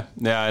 Yeah.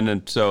 And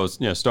then, so,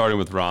 starting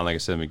with Ron, like I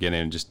said in the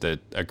beginning, just a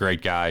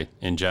great guy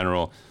in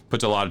general,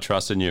 puts a lot of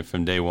trust in you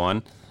from day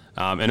one.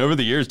 And over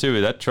the years too,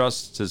 that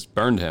trust has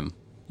burned him,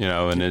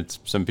 and it's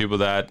some people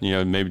that,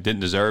 maybe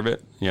didn't deserve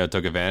it,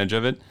 took advantage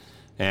of it.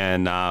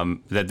 And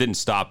that didn't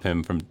stop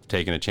him from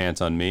taking a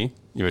chance on me,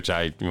 which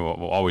I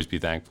will always be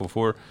thankful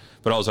for.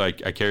 But also I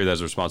carry that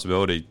as a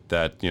responsibility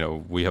that,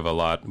 we have a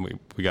lot,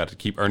 we got to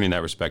keep earning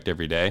that respect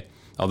every day.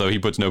 Although he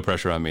puts no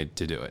pressure on me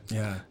to do it.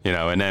 Yeah.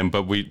 And then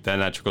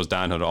that trickles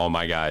down to all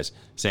my guys.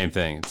 Same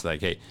thing. It's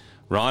like, hey,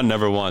 Ron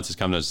never once has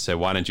come to us and say,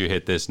 why didn't you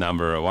hit this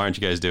number? Or why aren't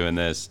you guys doing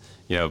this?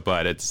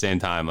 But at the same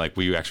time, like,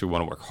 we actually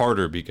want to work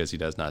harder because he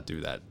does not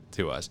do that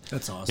to us.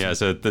 That's awesome. Yeah.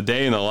 So the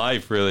day in the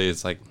life, really,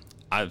 it's like,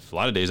 a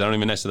lot of days I don't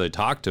even necessarily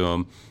talk to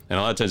him. And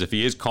a lot of times if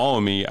he is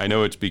calling me, I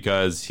know it's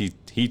because he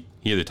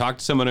either talked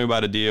to someone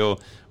about a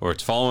deal, or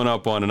it's following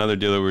up on another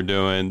deal that we're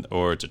doing,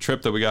 or it's a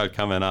trip that we got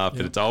coming up. Yep.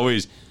 And it's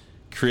always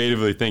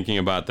creatively thinking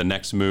about the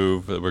next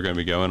move that we're going to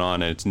be going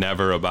on. And it's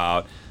never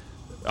about,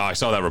 oh, I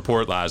saw that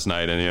report last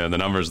night and the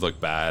numbers look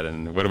bad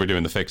and what are we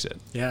doing to fix it?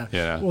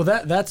 Yeah. Well,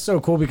 that's so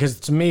cool because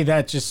to me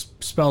that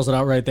just spells it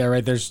out right there,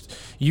 right?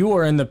 You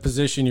are in the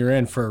position you're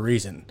in for a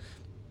reason.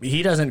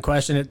 He doesn't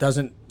question it,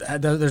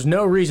 there's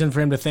no reason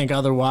for him to think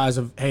otherwise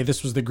of, hey,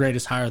 this was the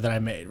greatest hire that I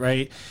made,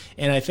 right?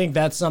 And I think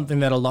that's something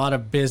that a lot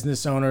of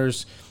business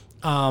owners,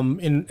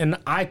 and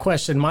I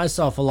questioned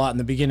myself a lot in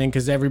the beginning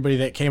because everybody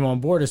that came on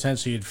board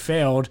essentially had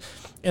failed.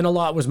 And a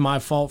lot was my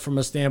fault from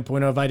a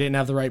standpoint of I didn't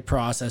have the right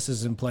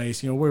processes in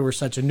place. We were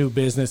such a new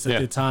business at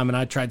the time, and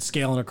I tried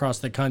scaling across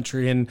the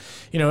country, and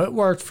it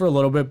worked for a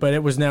little bit, but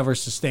it was never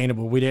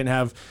sustainable. We didn't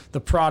have the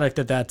product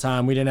at that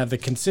time. We didn't have the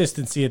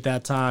consistency at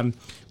that time.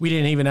 We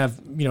didn't even have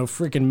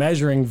freaking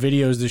measuring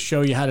videos to show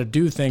you how to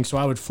do things. So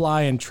I would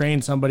fly and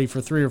train somebody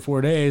for 3 or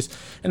 4 days,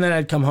 and then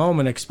I'd come home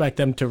and expect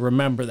them to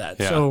remember that.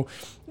 Yeah. So,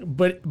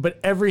 but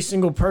every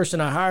single person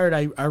I hired,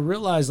 I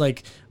realized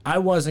like I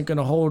wasn't going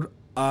to hold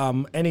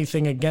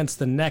anything against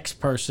the next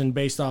person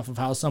based off of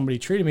how somebody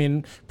treated me,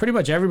 and pretty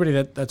much everybody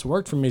that's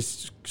worked for me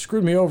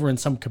screwed me over in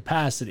some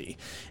capacity,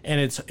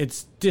 and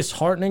it's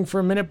disheartening for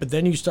a minute, but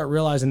then you start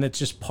realizing that's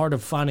just part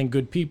of finding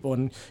good people.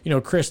 And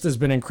Krista's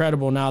been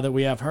incredible now that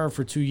we have her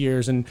for 2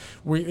 years, and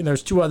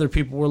there's 2 other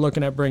people we're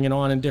looking at bringing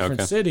on in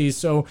different cities.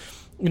 So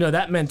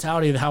that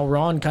mentality of how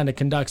Ron kind of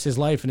conducts his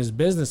life and his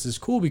business is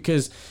cool,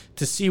 because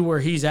to see where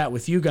he's at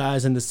with you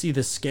guys and to see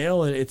the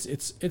scale,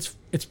 it's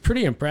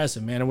pretty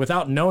impressive, man. And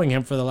without knowing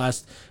him for the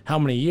last how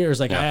many years,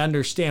 like I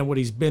understand what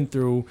he's been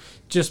through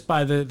just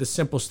by the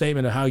simple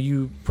statement of how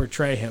you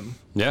portray him.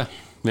 Yeah.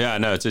 Yeah,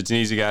 no, it's an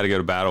easy guy to go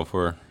to battle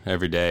for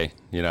every day,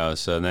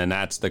 so then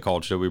that's the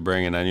culture that we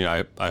bring. And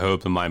then, I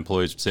hope that my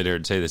employees sit here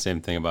and say the same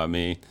thing about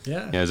me.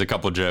 Yeah. There's a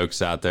couple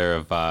jokes out there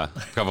of a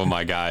couple of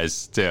my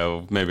guys,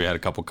 maybe had a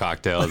couple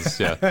cocktails,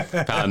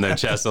 pounding their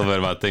chest a little bit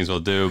about things we'll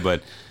do.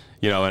 But,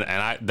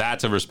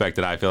 that's a respect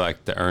that I feel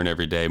like to earn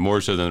every day, more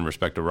so than the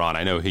respect of Ron.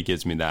 I know he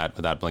gives me that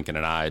without blinking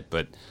an eye,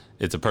 but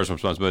it's a personal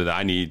responsibility that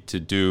I need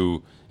to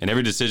do. And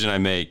every decision I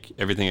make,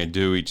 everything I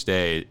do each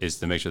day is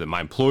to make sure that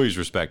my employees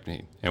respect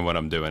me and what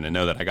I'm doing and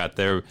know that I got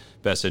their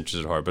best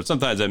interests at heart. But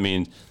sometimes that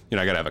means, I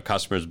got to have a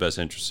customer's best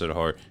interest at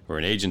heart, or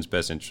an agent's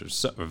best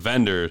interest, or a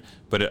vendor.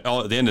 But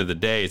at the end of the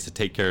day, it's to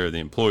take care of the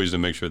employees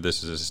and make sure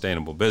this is a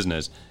sustainable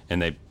business.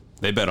 And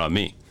they bet on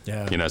me.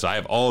 Yeah. So I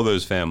have all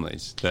those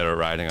families that are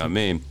riding on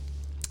me.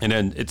 And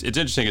then it's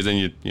interesting because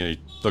then you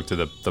look to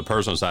the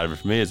personal side of it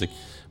for me. It's like,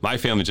 my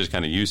family's just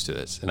kind of used to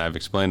this. And I've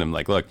explained to them,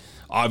 like, look,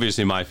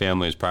 obviously my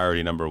family is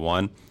priority number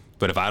one,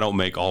 but if I don't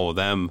make all of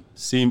them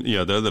seem,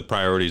 they're the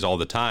priorities all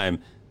the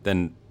time,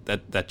 then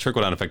that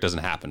trickle-down effect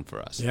doesn't happen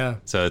for us. Yeah.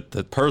 So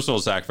the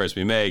personal sacrifice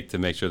we make to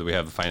make sure that we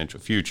have a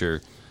financial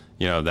future,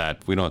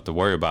 that we don't have to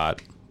worry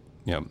about,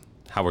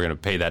 how we're going to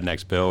pay that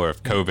next bill, or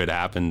if COVID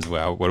happens,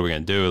 well, what are we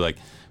going to do? Like,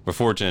 we're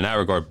fortunate in that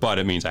regard, but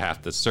it means I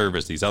have to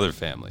service these other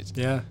families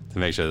to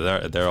make sure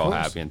that they're all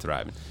happy and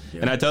thriving. Yeah.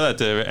 And I tell that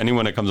to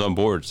anyone that comes on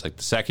board. It's like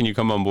the second you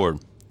come on board,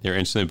 you're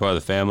instantly part of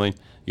the family.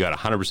 You got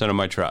 100% of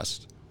my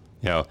trust.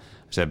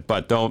 said,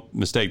 but don't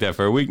mistake that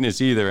for a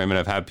weakness either. I mean,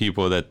 I've had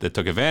people that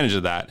took advantage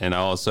of that, and I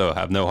also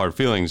have no hard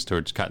feelings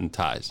towards cutting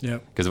ties.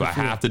 Because I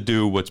have to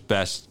do what's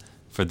best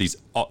for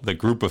the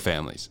group of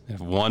families. If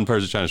one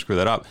person's trying to screw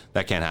that up,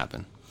 that can't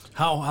happen.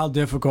 How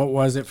difficult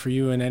was it for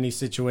you in any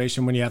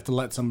situation when you have to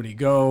let somebody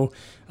go?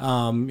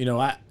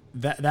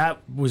 That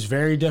was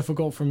very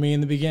difficult for me in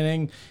the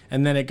beginning,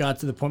 and then it got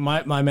to the point.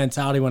 My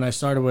mentality when I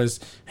started was,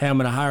 hey, I'm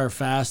going to hire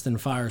fast and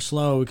fire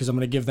slow because I'm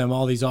going to give them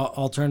all these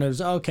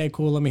alternatives. Okay,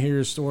 cool. Let me hear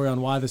your story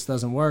on why this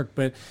doesn't work.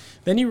 But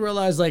then you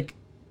realize, like,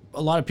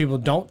 a lot of people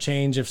don't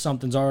change if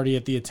something's already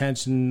at the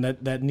attention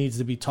that needs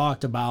to be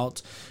talked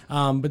about.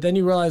 But then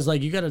you realize,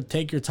 like, you got to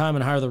take your time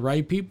and hire the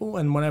right people.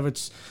 And whenever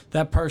it's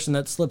that person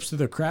that slips through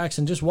the cracks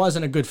and just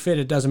wasn't a good fit,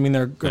 it doesn't mean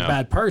they're a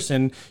bad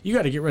person. You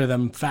got to get rid of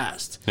them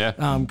fast.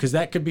 Yeah. Because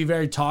that could be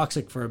very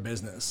toxic for a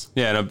business.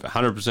 Yeah, and I'm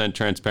 100%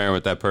 transparent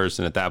with that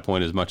person at that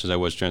point, as much as I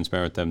was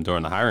transparent with them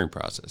during the hiring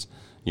process.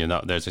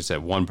 As I said,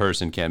 one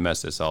person can't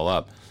mess this all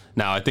up.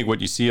 Now, I think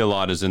what you see a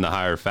lot is in the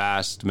hire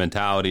fast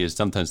mentality is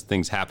sometimes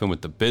things happen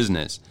with the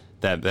business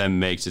that then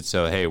makes it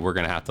so, hey, we're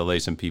going to have to lay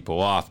some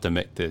people off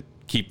to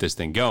keep this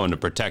thing going, to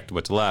protect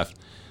what's left.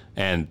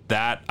 And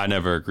that I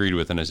never agreed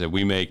with. And I said,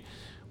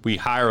 we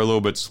hire a little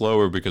bit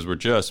slower because we're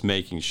just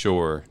making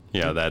sure,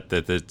 that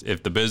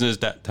if the business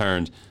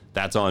turns,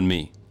 that's on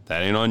me.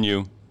 That ain't on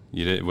you.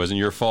 It wasn't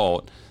your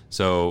fault.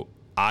 So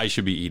I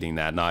should be eating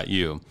that, not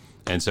you.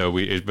 And so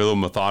it's a little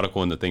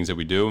methodical in the things that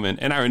we do.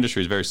 And our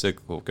industry is very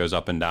cyclical. It goes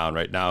up and down.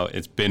 Right now,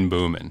 it's been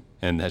booming,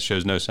 and that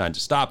shows no signs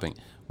of stopping.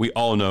 We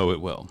all know it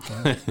will.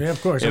 Yeah,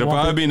 of course. It'll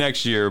probably be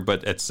next year,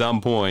 but at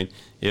some point,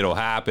 it'll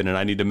happen. And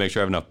I need to make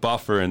sure I have enough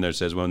buffer in there that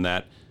says when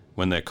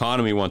the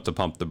economy wants to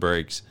pump the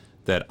brakes,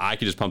 that I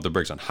can just pump the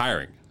brakes on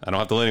hiring. I don't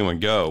have to let anyone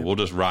go. We'll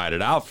just ride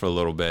it out for a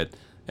little bit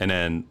and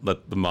then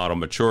let the model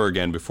mature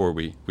again before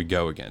we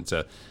go again.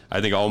 So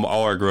I think all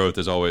our growth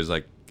is always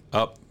like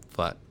up,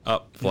 flat,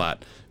 up,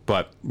 flat.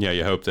 But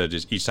you hope that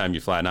just each time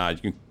you flatten out,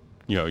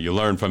 you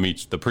learn from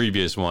the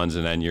previous ones,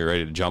 and then you're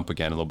ready to jump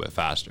again a little bit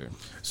faster.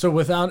 So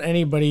without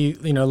anybody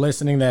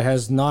listening that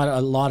has not a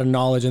lot of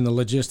knowledge in the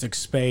logistics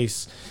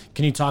space,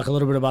 can you talk a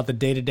little bit about the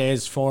day-to-day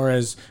as far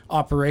as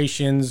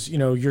operations,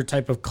 your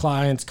type of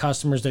clients,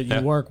 customers that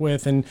you work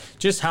with, and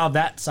just how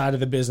that side of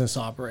the business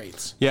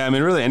operates? Yeah, I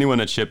mean, really anyone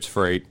that ships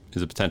freight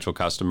is a potential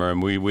customer,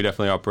 and we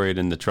definitely operate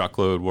in the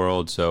truckload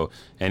world. So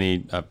any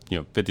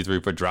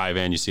 53-foot dry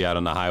van you see out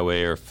on the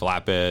highway or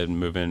flatbed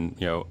moving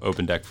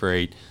open deck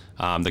freight,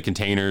 the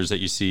containers that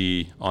you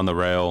see on the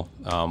rail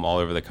all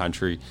over the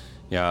country,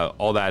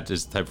 all that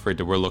is the type of freight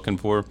that we're looking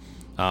for.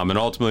 And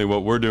ultimately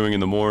what we're doing in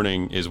the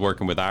morning is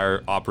working with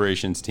our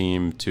operations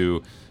team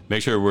to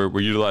make sure we're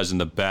utilizing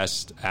the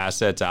best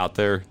assets out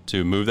there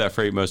to move that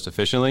freight most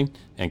efficiently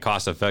and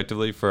cost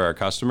effectively for our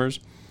customers.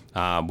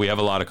 We have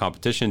a lot of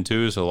competition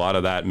too, so a lot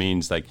of that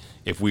means, like,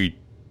 if we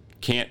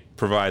can't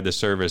provide the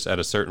service at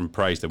a certain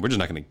price, then we're just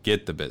not going to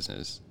get the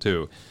business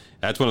too.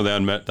 That's one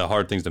of the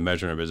hard things to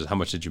measure in a business. How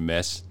much did you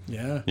miss?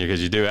 Yeah.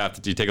 Because you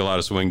take a lot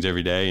of swings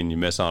every day and you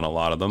miss on a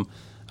lot of them.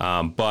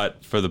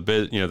 But for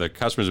the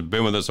customers have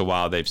been with us a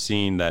while. They've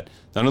seen that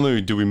not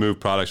only do we move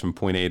products from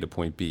point A to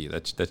point B,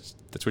 that's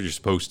what you're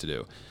supposed to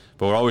do,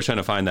 but we're always trying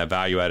to find that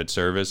value-added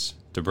service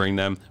to bring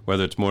them,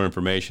 whether it's more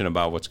information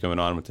about what's going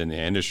on within the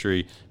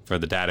industry for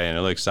the data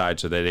analytics side,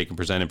 so that they can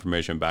present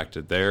information back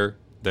to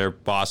their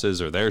bosses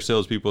or their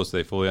salespeople, so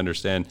they fully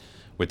understand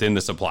within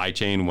the supply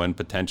chain when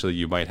potentially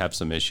you might have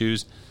some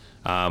issues,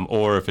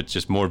 or if it's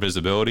just more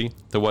visibility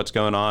to what's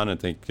going on. I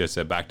think, like I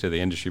said, back to the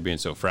industry being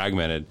so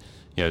fragmented,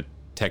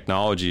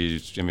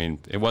 technology, I mean,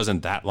 it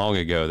wasn't that long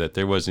ago that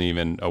there wasn't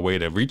even a way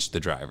to reach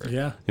the driver.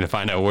 Yeah.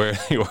 Find out where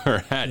they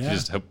were at.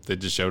 Yeah. They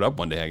just showed up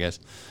one day, I guess.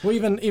 Well,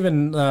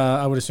 even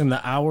I would assume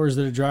the hours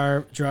that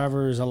a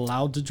driver is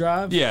allowed to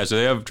drive. Yeah, so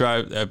they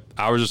have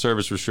hours of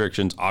service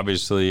restrictions.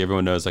 Obviously,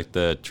 everyone knows, like,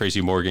 the Tracy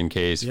Morgan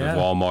case with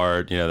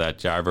Walmart. That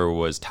driver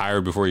was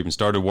tired before he even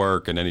started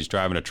work, and then he's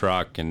driving a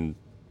truck and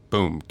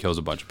boom, kills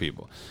a bunch of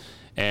people.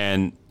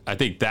 And I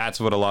think that's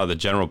what a lot of the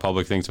general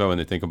public thinks about when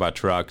they think about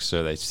trucks,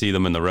 or they see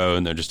them in the road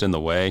and they're just in the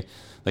way.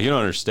 Like, you don't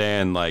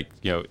understand, like,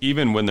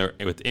 even when they're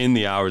within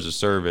the hours of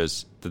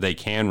service that they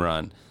can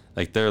run,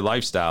 like, their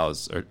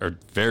lifestyles are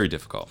very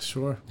difficult.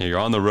 Sure. You're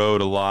on the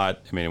road a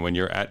lot. I mean, when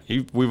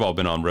we've all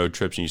been on road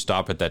trips and you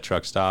stop at that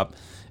truck stop.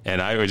 And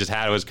I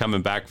was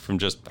coming back from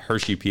just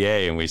Hershey, PA,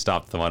 and we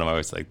stopped at the one of them. I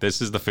was like, this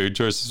is the food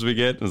choices we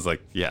get? And it's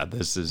like, yeah,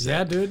 this is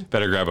it. Dude.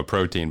 Better grab a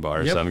protein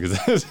bar or something,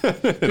 because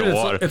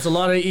it's a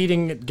lot of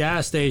eating at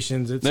gas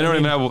stations. They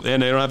don't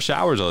have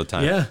showers all the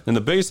time. Yeah. And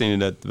the biggest thing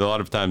that a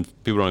lot of times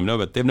people don't even know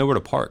about, they have nowhere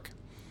to park.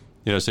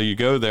 So you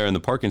go there and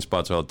the parking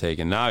spots are all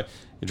taken. Now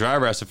the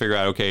driver has to figure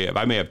out, okay, if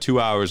I may have 2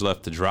 hours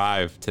left to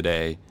drive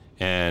today,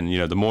 and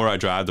the more I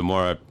drive, the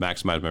more I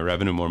maximize my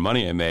revenue, more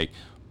money I make.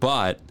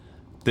 But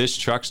this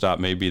truck stop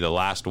may be the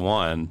last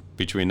one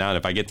between now and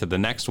if I get to the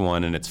next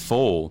one and it's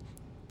full,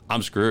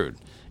 I'm screwed.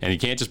 And you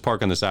can't just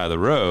park on the side of the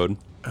road.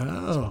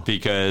 Oh.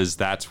 Because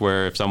that's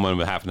where, if someone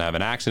would happen to have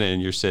an accident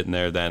and you're sitting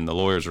there, then the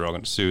lawyers are all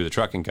going to sue the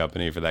trucking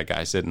company for that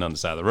guy sitting on the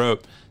side of the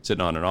road,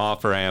 sitting on an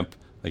off ramp,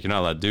 Like, you're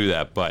not allowed to do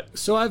that. But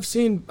So I've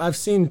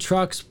seen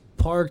trucks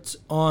parked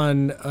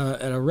on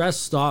at a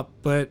rest stop,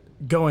 but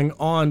going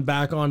on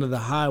back onto the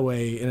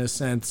highway in a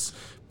sense,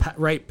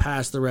 right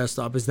past the rest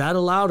stop. Is that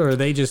allowed, or are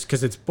they just,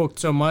 because it's booked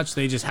so much,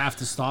 they just have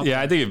to stop?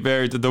 yeah, I think it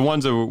varies. The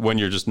ones are when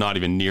you're just not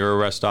even near a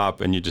rest stop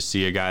and you just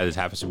see a guy that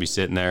happens to be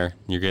sitting there,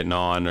 you're getting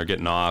on or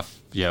getting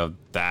off,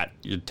 that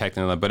you're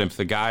technically. But if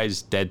the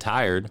guy's dead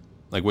tired,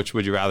 like, which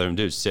would you rather him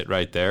do? Sit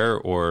right there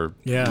or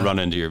run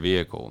into your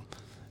vehicle?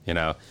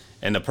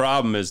 And the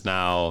problem is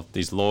now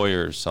these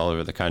lawyers all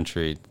over the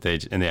country, they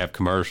have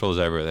commercials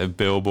everywhere. They have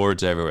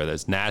billboards everywhere.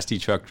 There's nasty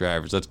truck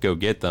drivers. Let's go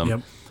get them.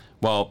 Yep.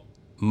 Well,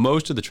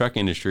 most of the truck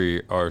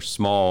industry are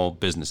small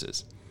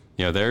businesses.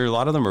 A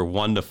lot of them are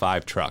 1 to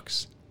 5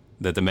 trucks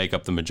that make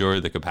up the majority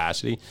of the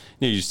capacity.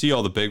 You see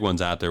all the big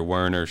ones out there,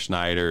 Werner,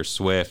 Schneider,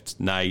 Swift,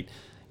 Knight.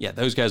 Yeah,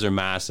 those guys are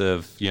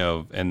massive,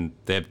 and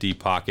they have deep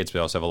pockets. They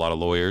also have a lot of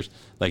lawyers.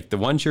 Like, the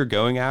ones you're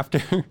going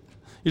after, you're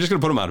just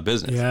going to put them out of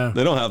business. Yeah.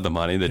 They don't have the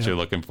money that you're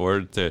looking for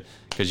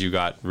because you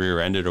got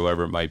rear-ended or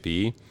whatever it might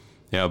be.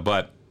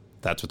 But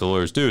that's what the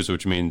lawyers do, so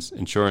which means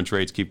insurance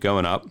rates keep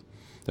going up.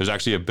 There's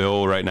actually a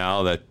bill right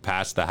now that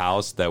passed the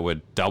House that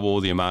would double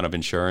the amount of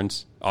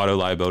insurance, auto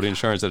liability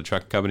insurance that a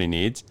truck company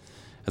needs.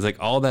 It's like,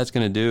 all that's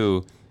going to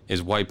do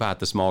is wipe out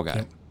the small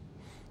guy.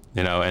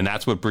 And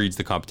that's what breeds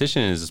the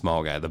competition is the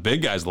small guy. The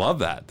big guys love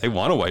that. They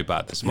want to wipe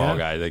out the small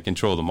guy. They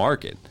control the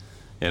market,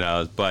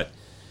 but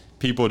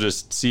people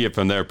just see it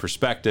from their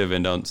perspective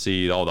and don't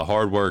see all the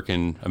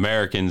hardworking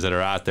Americans that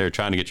are out there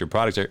trying to get your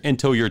products there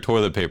until your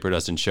toilet paper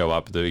doesn't show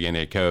up at the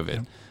beginning of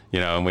COVID,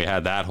 and we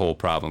had that whole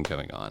problem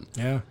going on.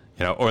 Yeah.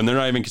 And they're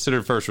not even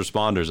considered first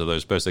responders, although they're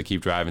supposed to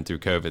keep driving through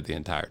COVID the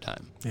entire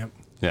time. Yep.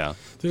 Yeah.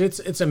 Dude,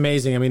 it's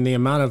amazing. I mean, the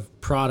amount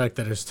of product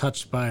that is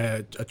touched by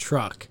a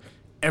truck,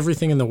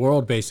 everything in the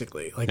world,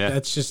 basically. Like,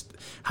 that's just,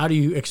 how do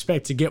you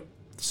expect to get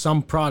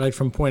some product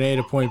from point A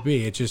to point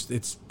B? It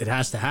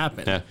has to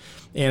happen. Yeah.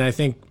 And I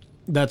think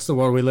that's the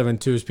world we live in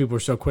too, is people are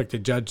so quick to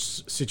judge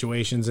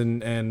situations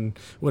and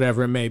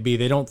whatever it may be.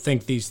 They don't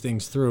think these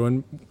things through,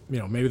 and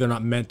maybe they're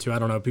not meant to. I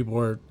don't know. People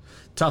are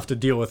tough to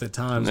deal with at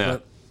times,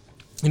 but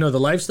the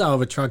lifestyle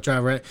of a truck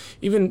driver,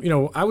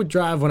 even, I would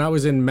drive when I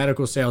was in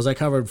medical sales. I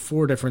covered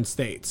 4 different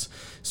states.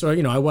 So,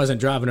 I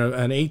wasn't driving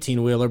an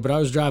 18-wheeler, but I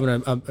was driving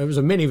it was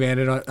a minivan,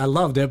 and I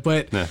loved it.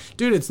 But,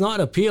 dude, it's not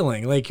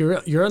appealing. Like,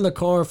 you're in the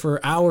car for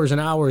hours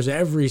and hours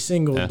every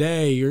single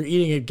day. You're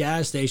eating at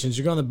gas stations.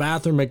 You're going to the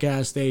bathroom at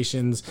gas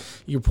stations.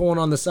 You're pulling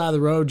on the side of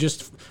the road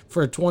just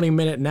for a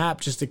 20-minute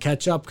nap just to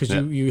catch up because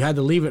you had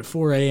to leave at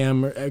 4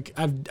 a.m.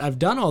 I've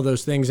done all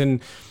those things,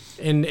 and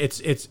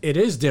it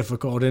is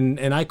difficult,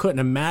 and I couldn't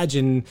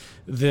imagine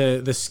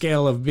the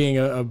scale of being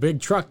a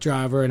big truck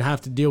driver and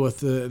have to deal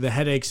with the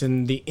headaches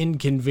and the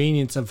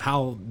inconvenience of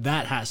how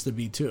that has to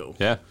be too.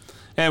 Yeah,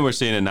 and we're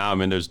seeing it now. I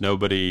mean, there's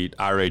nobody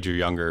our age or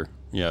younger.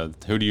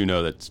 Who do you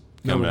know that's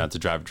coming out to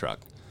drive a truck?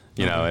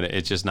 And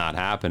it's just not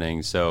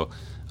happening. So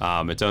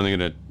it's only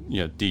going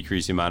to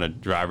decrease the amount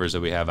of drivers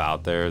that we have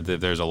out there.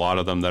 There's a lot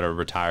of them that are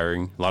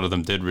retiring. A lot of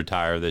them did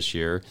retire this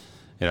year.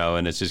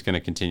 And it's just going to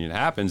continue to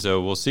happen. So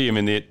we'll see. I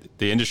mean,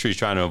 the industry is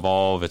trying to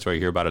evolve. That's why you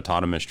hear about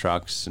autonomous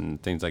trucks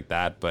and things like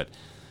that. But,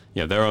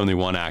 they're only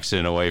one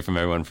accident away from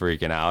everyone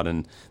freaking out.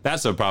 And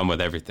that's the problem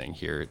with everything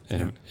here.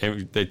 And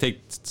they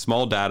take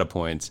small data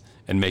points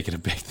and make it a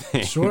big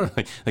thing. Sure.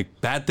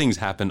 like bad things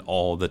happen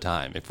all the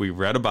time. If we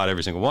read about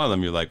every single one of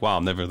them, you're like, wow,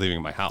 I'm never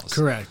leaving my house.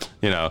 Correct.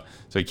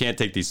 So you can't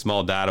take these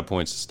small data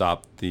points to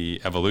stop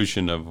the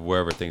evolution of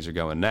wherever things are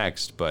going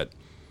next. But,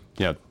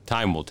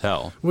 time will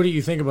tell. What do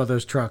you think about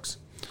those trucks?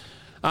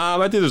 I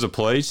think there's a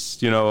place,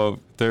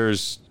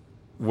 there's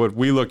what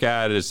we look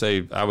at is,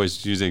 say, I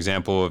always use an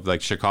example of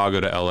like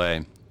Chicago to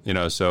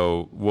LA,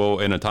 so will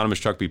an autonomous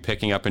truck be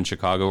picking up in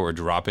Chicago or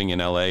dropping in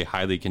LA,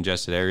 highly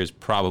congested areas?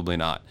 Probably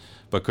not.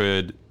 But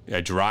could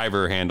a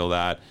driver handle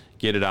that,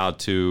 get it out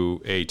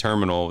to a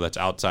terminal that's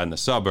outside in the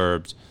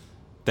suburbs,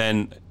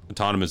 then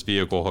autonomous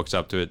vehicle hooks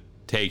up to it,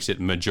 takes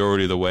it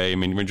majority of the way. I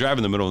mean, when you're driving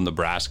in the middle of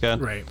Nebraska,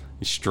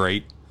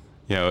 straight,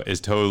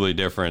 is totally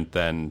different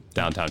than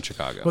downtown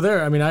Chicago.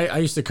 Well, I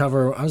used to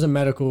cover, I was in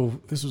medical,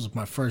 this was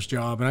my first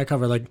job, and I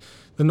covered like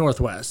the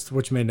Northwest,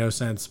 which made no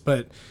sense.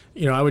 But,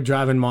 I would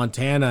drive in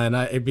Montana, and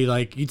it'd be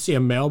like, you'd see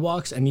a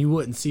mailbox, and you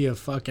wouldn't see a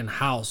fucking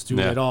house, dude,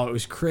 at all. It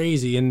was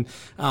crazy. And,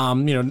 I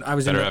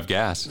was better have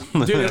gas.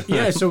 Dude,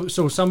 yeah, so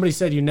somebody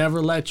said you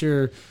never let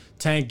your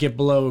tank get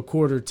below a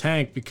quarter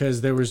tank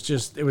because it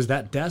was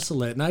that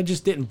desolate, and I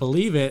just didn't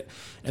believe it.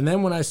 And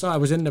then when I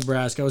was in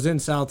Nebraska, I was in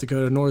South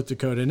Dakota, North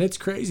Dakota, and it's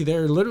crazy.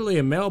 There's literally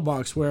a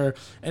mailbox and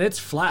it's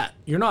flat.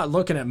 You're not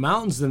looking at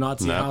mountains to not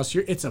see a house.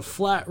 It's a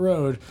flat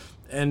road,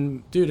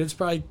 and dude, it's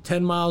probably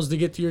 10 miles to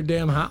get to your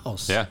damn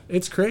house. Yeah,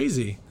 it's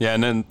crazy. Yeah,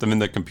 and then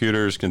the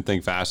computers can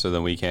think faster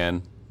than we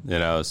can.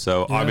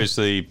 So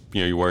obviously,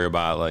 you worry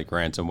about like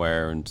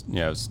ransomware and,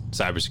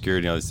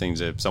 cybersecurity, these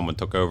things. If someone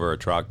took over a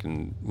truck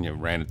and,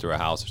 ran it through a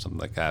house or something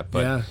like that.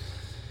 But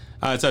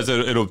so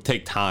it'll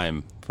take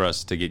time for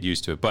us to get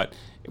used to it. But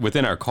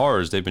within our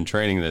cars, they've been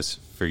training this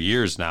for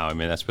years now. I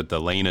mean, that's with the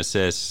lane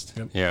assist.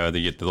 Yep. You know,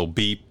 they get the little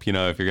beep, you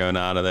know, if you're going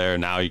out of there.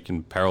 Now you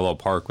can parallel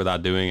park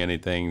without doing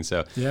anything.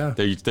 So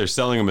they're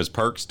selling them as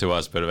perks to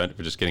us, but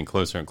we're just getting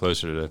closer and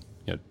closer to,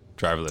 you know,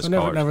 driverless cars.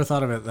 I never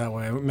thought of it that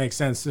way. It makes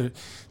sense.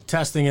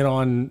 Testing it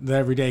on the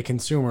everyday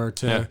consumer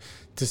to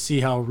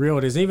see how real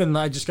it is. Even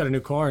I just got a new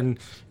car, and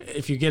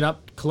if you get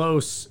up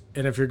close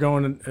and if you're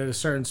going at a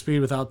certain speed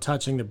without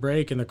touching the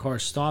brake and the car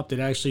stopped, it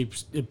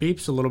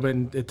beeps a little bit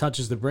and it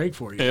touches the brake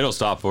for you. It'll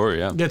stop for you,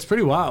 yeah. It's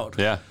pretty wild.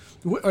 Yeah.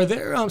 Are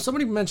there,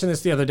 somebody mentioned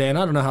this the other day, and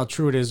I don't know how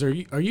true it is. Are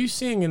you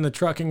seeing in the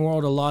trucking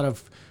world a lot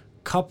of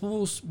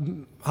couples,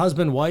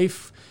 husband,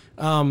 wife,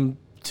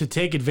 to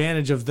take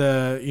advantage of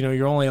the, you know,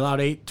 you're only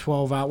allowed 8,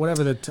 12 out,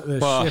 whatever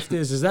the shift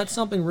is? Is that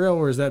something real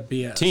or is that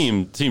BS?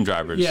 Team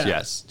drivers,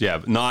 yes. Yeah,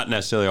 but not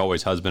necessarily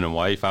always husband and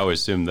wife. I would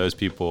assume those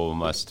people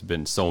must have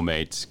been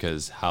soulmates,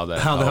 because how the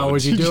hell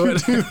would you do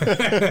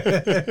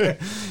it?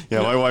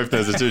 Yeah, my wife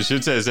does it too.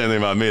 She'd say the same thing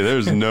about me.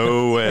 There's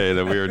no way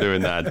that we were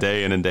doing that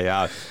day in and day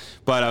out.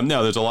 But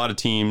no, there's a lot of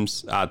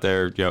teams out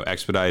there, you know,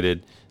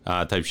 expedited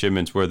type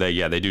shipments where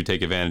they do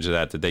take advantage of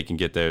that they can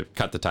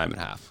cut the time in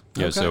half.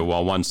 You know, so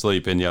while one's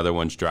sleeping, the other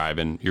one's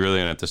driving. You're really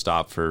gonna have to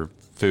stop for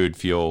food,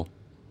 fuel,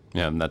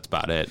 and that's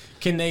about it.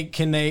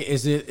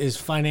 Is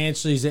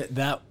it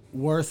that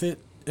worth it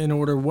in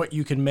order what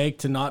you can make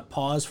to not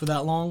pause for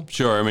that long?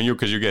 Sure. I mean,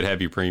 because you get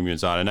heavy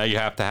premiums on it. Now you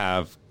have to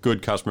have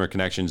good customer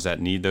connections that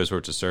need those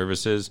sorts of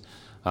services.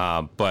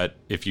 But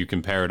if you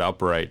compare it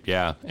up right,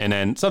 yeah. And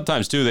then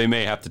sometimes too, they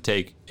may have to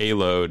take a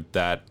load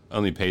that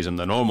only pays them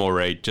the normal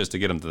rate just to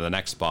get them to the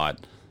next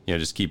spot, you know,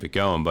 just keep it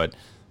going. But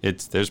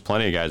there's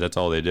plenty of guys, that's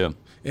all they do.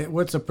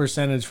 What's a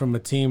percentage from a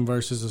team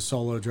versus a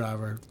solo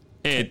driver?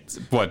 It's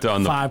what,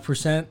 on the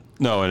 5%?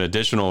 No, an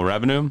additional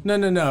revenue?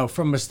 No.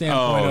 From a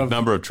standpoint of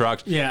number of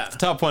trucks. Yeah. It's a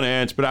tough one to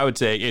answer, but I would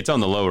say it's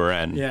on the lower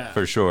end. Yeah.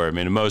 For sure. I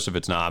mean, most of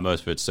it's not.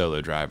 Most of it's solo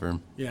driver.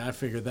 Yeah, I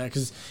figured that,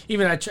 because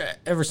even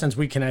ever since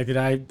we connected,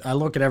 I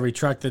look at every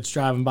truck that's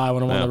driving by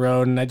when I'm on the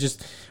road, and I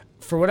just,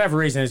 for whatever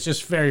reason, it's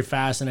just very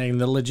fascinating.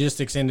 The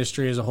logistics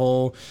industry as a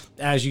whole,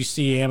 as you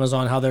see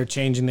Amazon, how they're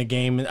changing the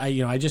game. And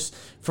I just,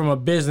 from a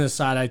business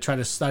side, I try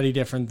to study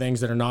different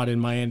things that are not in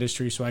my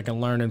industry so I can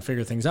learn and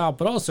figure things out.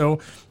 But also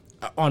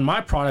on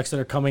my products that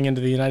are coming into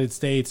the United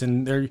States,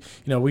 and they're,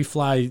 we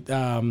fly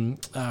from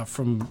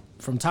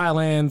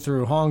Thailand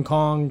through Hong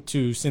Kong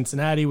to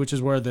Cincinnati, which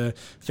is where I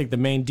think the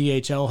main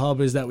DHL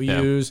hub is that we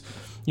use.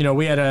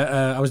 We had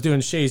I was doing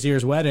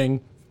Shazier's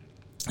wedding,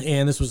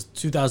 and this was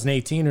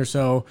 2018 or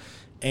so,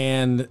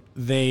 and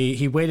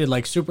he waited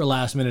like super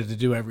last minute to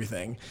do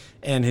everything,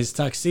 and his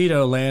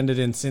tuxedo landed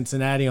in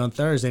Cincinnati on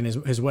Thursday,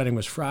 and his wedding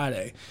was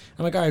Friday.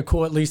 I'm like, all right,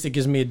 cool, at least it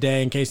gives me a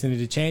day in case they need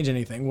to change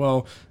anything.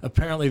 Well,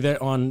 apparently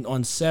there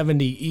on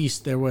 70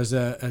 East there was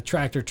a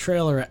tractor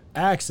trailer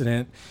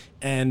accident,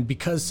 and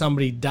because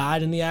somebody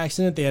died in the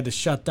accident, they had to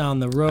shut down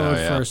the road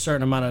for a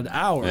certain amount of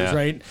hours,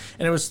 right?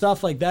 And it was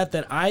stuff like that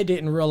I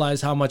didn't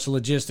realize how much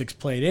logistics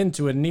played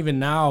into it. And even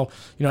now,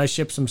 I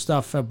shipped some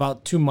stuff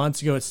about 2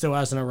 months ago. It still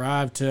hasn't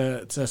arrived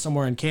to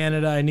somewhere in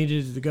Canada. I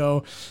needed it to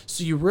go.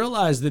 So you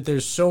realize that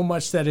there's so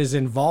much that is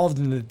involved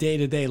in the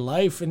day-to-day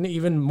life, and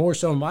even more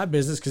so in my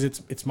business, because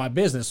it's my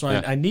business. So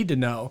I need to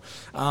know.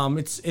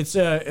 It's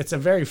a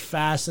very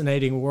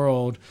fascinating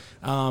world.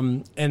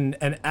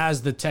 And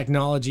as the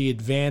technology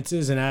advances,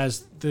 and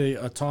as the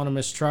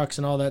autonomous trucks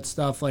and all that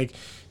stuff, like,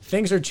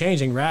 things are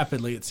changing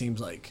rapidly, it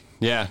seems like.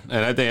 Yeah,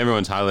 and I think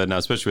everyone's highlighted now,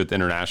 especially with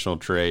international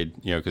trade,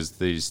 because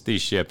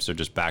these ships are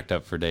just backed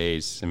up for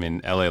days. I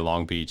mean, LA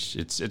Long Beach,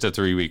 it's a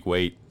 3-week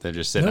wait. They're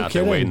just sitting out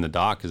there waiting in the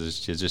dock because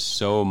there's just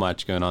so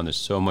much going on. There's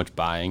so much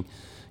buying,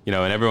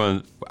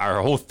 and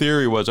our whole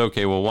theory was,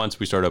 okay, well,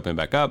 once we start opening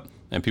back up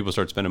and people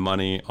start spending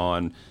money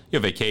on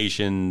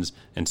vacations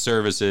and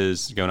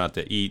services, going out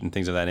to eat and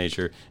things of that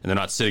nature, and they're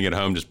not sitting at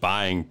home just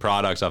buying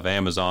products off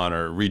Amazon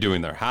or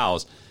redoing their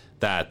house,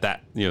 that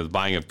the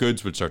buying of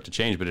goods would start to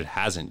change, but it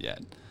hasn't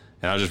yet.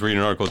 And I was just reading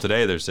an article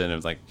today. They're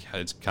saying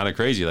it's kind of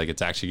crazy. Like,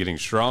 it's actually getting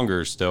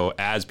stronger still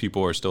as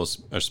people are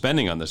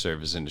spending on the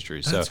service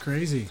industry. That's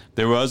crazy.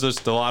 There was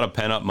just a lot of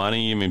pent up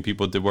money. I mean,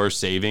 people were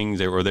saving.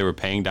 They were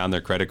paying down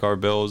their credit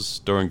card bills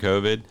during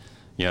COVID.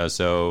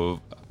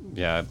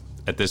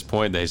 At this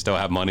point, they still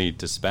have money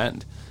to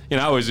spend. I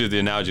always do the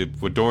analogy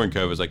with during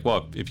COVID. It's like,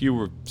 well, if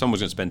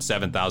someone's going to spend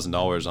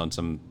 $7,000 on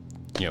some,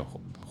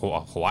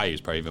 Hawaii is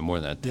probably even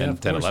more than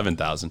that,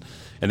 11,000.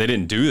 And they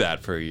didn't do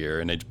that for a year,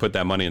 and they put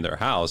that money in their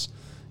house.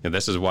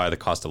 This is why the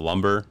cost of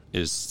lumber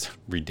is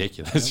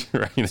ridiculous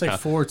right it's now. Like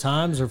 4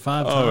 times or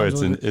 5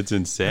 times. Oh, it's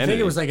insanity. I think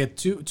it was like a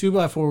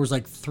 2x4 was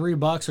like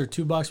 $3 or $2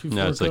 before COVID.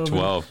 No, it's like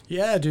 12.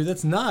 Yeah, dude,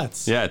 that's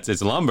nuts. Yeah,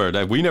 it's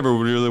lumber. We never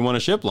really want to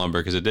ship lumber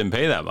because it didn't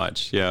pay that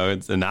much.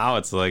 And now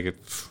it's like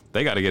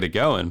they got to get it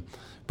going.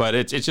 But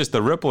it's just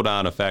the ripple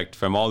down effect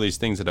from all these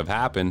things that have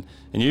happened.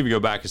 And you even go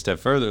back a step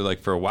further,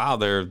 like for a while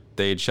there,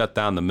 they had shut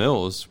down the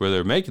mills where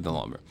they're making the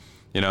lumber.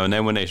 And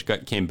then when they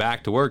came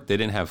back to work, they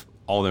didn't have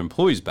all their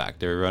employees back.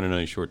 They were running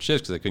only short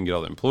shifts because they couldn't get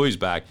all their employees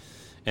back.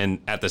 And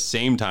at the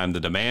same time, the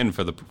demand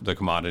for the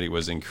commodity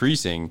was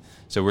increasing.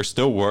 So we're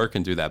still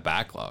working through that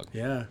backlog.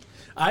 Yeah.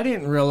 I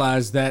didn't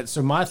realize that.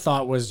 So my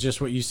thought was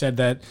just what you said,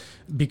 that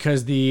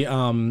because the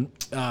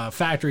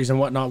factories and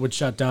whatnot would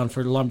shut down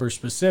for lumber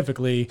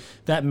specifically,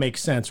 that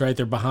makes sense, right?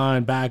 They're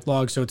behind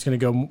backlog, so it's going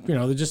to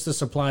go, just the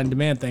supply and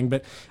demand thing.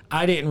 But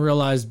I didn't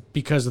realize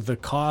because of the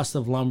cost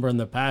of lumber in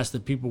the past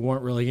that people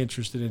weren't really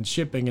interested in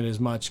shipping it as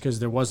much because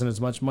there wasn't as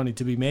much money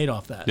to be made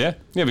off that. Yeah,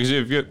 because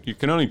if you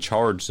can only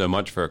charge so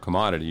much for a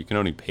commodity, you can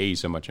only pay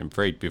so much in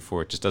freight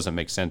before it just doesn't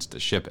make sense to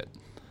ship it.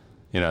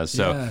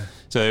 So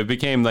it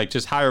became like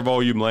just higher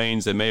volume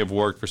lanes that may have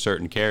worked for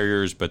certain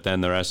carriers, but then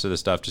the rest of the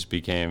stuff just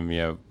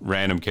became,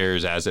 random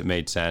carriers as it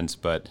made sense.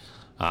 But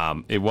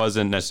it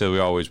wasn't necessarily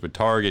always with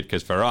Target,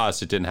 because for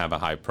us, it didn't have a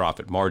high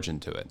profit margin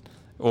to it.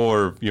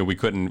 Or, we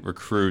couldn't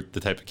recruit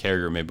the type of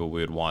carrier maybe we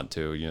would want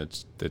to,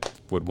 that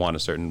would want a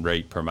certain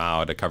rate per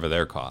mile to cover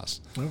their costs.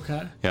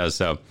 Okay.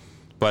 Yeah,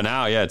 but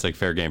now, it's like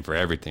fair game for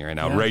everything right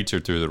now. Yeah. Rates are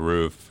through the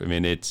roof. I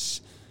mean,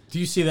 Do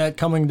you see that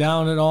coming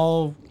down at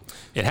all?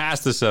 It has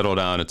to settle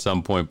down at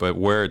some point, but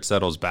where it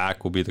settles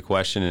back will be the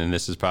question, and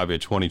this is probably a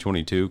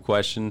 2022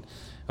 question,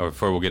 or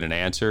before we'll get an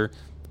answer.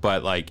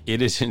 But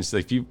it isn't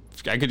like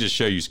I could just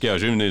show you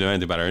scales. You don't need to know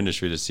anything about our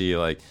industry to see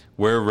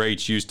where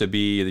rates used to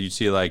be. You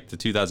see the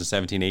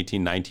 2017,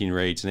 18, 19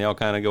 rates, and they all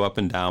kind of go up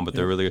and down, but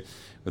they're really.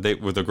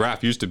 With the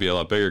graph used to be a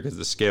lot bigger because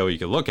the scale you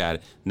could look at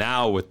it.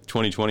 Now with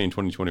 2020 and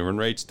 2021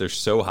 rates, they're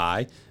so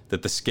high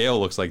that the scale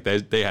looks like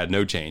they had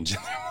no change.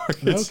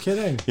 No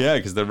kidding. Yeah,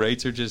 because the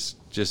rates are just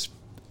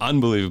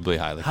unbelievably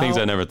high, things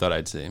I never thought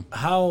I'd see.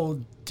 How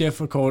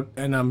difficult,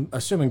 and I'm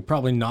assuming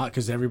probably not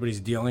because everybody's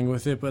dealing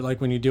with it, but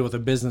when you deal with a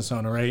business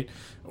owner, right,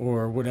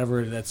 or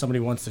whatever, that somebody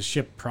wants to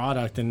ship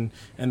product and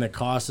the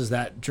cost is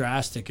that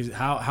drastic,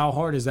 how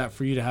hard is that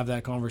for you to have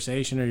that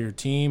conversation, or your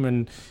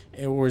team,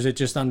 or is it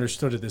just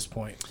understood at this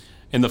point?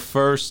 In the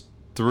first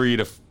 3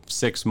 to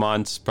 6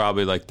 months,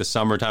 probably the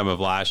summertime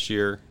of last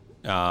year,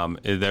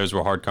 those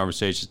were hard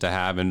conversations to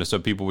have, and so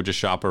people would just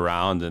shop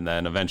around, and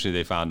then eventually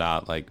they found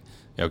out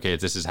okay,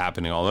 this is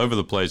happening all over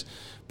the place,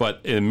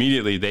 but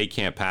immediately they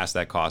can't pass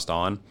that cost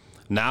on.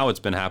 Now it's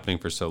been happening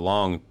for so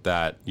long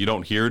that you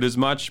don't hear it as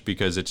much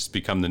because it's just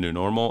become the new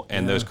normal,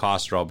 and those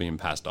costs are all being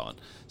passed on.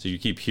 So you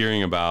keep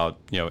hearing about,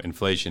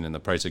 inflation and the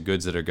price of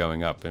goods that are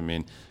going up. I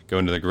mean,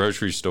 going to the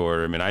grocery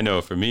store, I know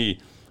for me,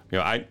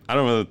 I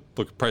don't really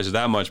look at prices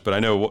that much, but I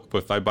know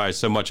if I buy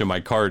so much in my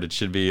cart, it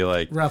should be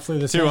roughly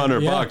the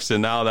 $200,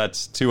 and now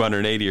that's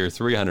 $280 or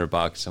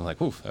 $300. I'm like,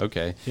 oof,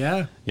 okay.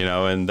 Yeah.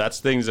 And that's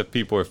things that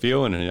people are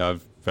feeling. And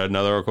I've read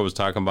another article was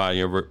talking about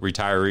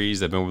retirees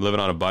that've been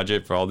living on a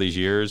budget for all these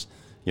years.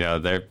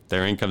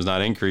 Their income's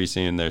not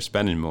increasing, and they're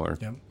spending more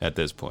at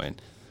this point.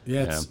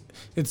 Yeah,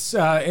 it's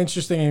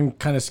interesting and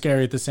kind of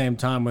scary at the same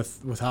time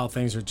with how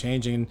things are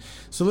changing.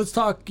 So let's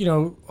talk,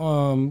 kind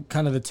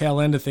of the tail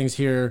end of things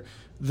here.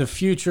 The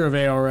future of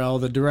ARL,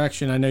 the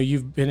direction. I know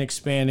you've been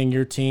expanding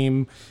your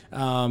team.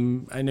 I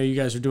know you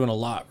guys are doing a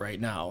lot right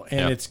now,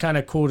 and it's kind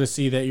of cool to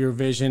see that your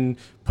vision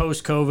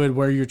post-COVID,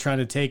 where you're trying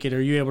to take it.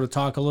 Are you able to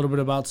talk a little bit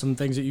about some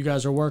things that you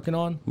guys are working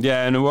on?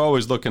 Yeah, and we're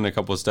always looking a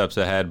couple of steps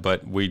ahead,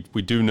 but we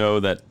do know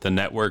that the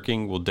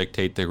networking will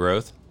dictate the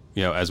growth,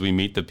 as we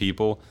meet the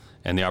people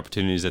and the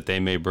opportunities that they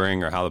may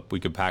bring, or how we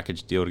could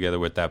package deal together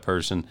with that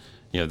person.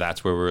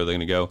 That's where we're really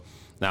going to go.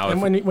 Now,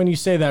 and when you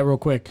say that real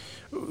quick,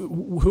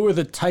 who are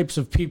the types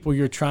of people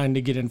you're trying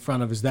to get in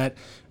front of? Is that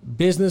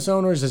business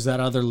owners? Is that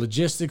other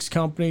logistics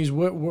companies?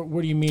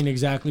 What do you mean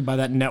exactly by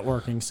that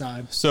networking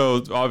side?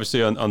 So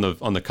obviously on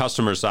the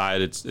customer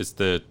side, it's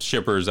the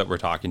shippers that we're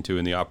talking to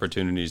and the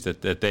opportunities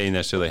that they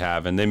necessarily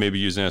have, and they may be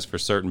using us for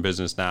certain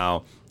business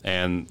now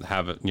and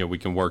have we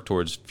can work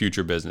towards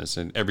future business,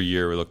 and every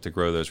year we look to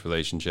grow those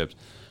relationships.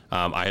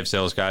 I have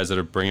sales guys that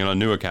are bringing on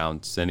new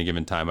accounts at any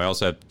given time. I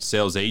also have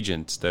sales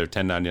agents that are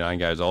 1099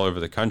 guys all over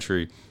the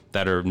country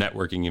that are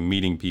networking and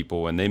meeting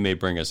people, and they may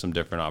bring us some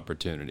different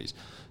opportunities.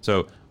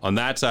 So on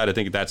that side, I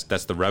think that's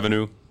the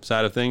revenue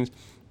side of things.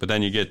 But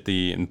then you get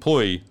the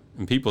employee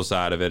and people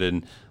side of it,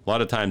 and a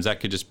lot of times that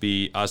could just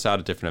be us out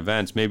at different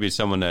events. Maybe it's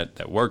someone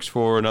that works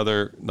for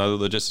another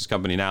logistics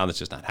company now that's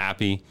just not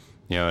happy,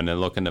 and they're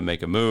looking to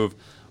make a move.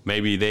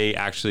 Maybe they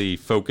actually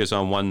focus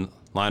on one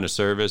line of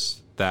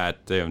service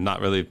that they're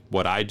not really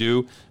what I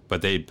do,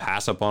 but they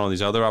pass up on all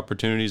these other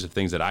opportunities of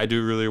things that I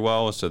do really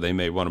well, so they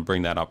may want to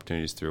bring that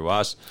opportunities through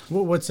us.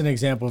 What's an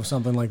example of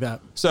something like that?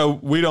 So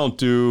we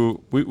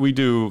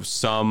do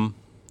some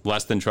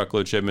less than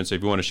truckload shipments. So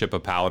if you want to ship a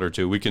pallet or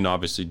two, we can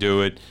obviously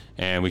do it,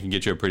 and we can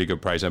get you a pretty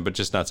good price on it, but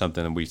just not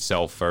something that we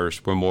sell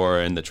first. We're more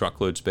in the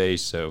truckload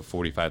space, so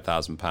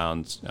 45,000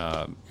 pounds,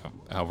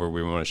 however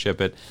we want to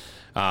ship it.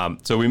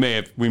 So we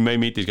may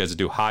meet these guys that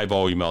do high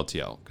volume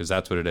LTL, because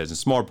that's what it is. And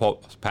small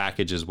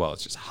package as well.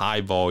 It's just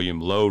high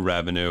volume, low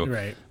revenue,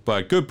 right,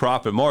 but good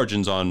profit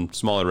margins on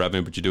smaller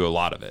revenue, but you do a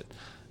lot of it.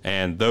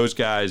 And those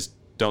guys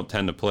don't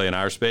tend to play in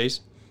our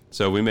space.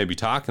 So we may be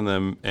talking to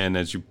them, and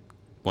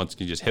once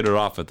you just hit it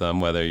off with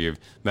them, whether you've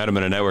met them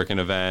at a networking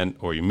event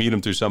or you meet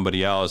them through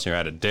somebody else, you're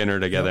at a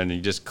dinner together, and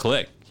you just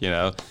click,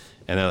 and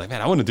they're like,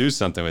 man, I want to do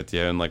something with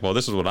you. And like, well,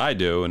 this is what I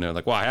do. And they're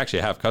like, well, I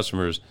actually have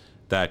customers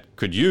that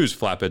could use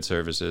flatbed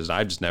services.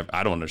 I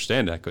don't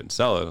understand it. I couldn't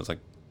sell it. I was like,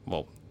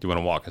 well, do you want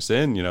to walk us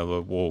in?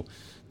 We'll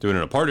do it in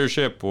a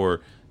partnership,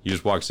 or you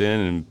just walks in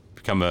and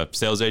become a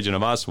sales agent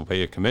of us. We'll pay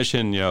you a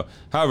commission,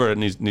 however it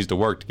needs to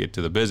work to get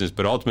to the business.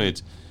 But ultimately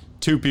it's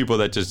two people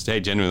that just, hey,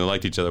 genuinely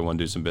liked each other, want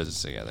to do some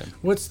business together.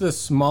 What's the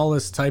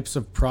smallest types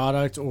of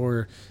product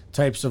or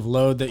types of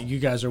load that you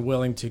guys are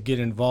willing to get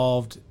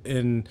involved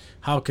in?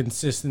 How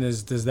consistent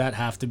does that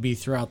have to be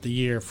throughout the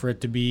year for it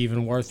to be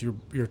even worth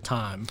your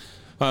time?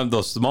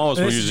 The smallest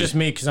And one this is usually just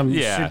me because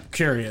I'm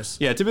curious.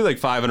 Yeah, to be like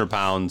 500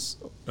 pounds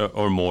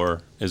or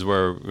more is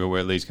where we're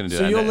at least going to do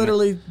So that. you'll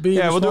literally be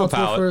we'll do a responsible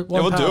pallet. for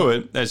one We'll do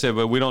pallet. it. I said,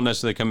 but we don't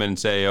necessarily come in and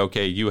say,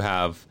 okay, you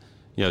have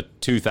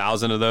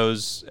 2,000 of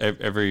those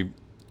every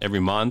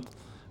month.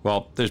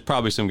 Well, there's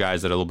probably some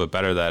guys that are a little bit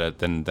better at it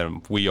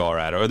than we are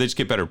at it, or they just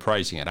get better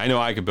pricing it. I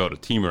know I could build a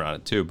team around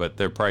it too, but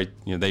their price,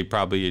 they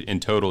probably in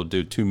total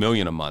do $2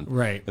 million a month.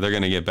 Right. They're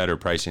going to get better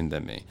pricing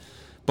than me.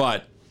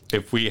 But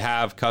if we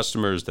have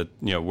customers that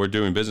we're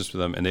doing business with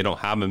them and they don't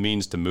have a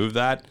means to move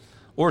that,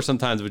 or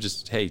sometimes we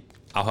just, hey,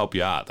 I'll help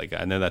you out. Like,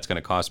 I know that's going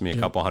to cost me a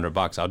couple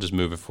 $100. I'll just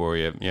move it for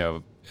you,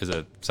 as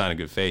a sign of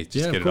good faith.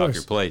 Just get it off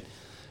your plate.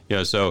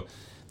 So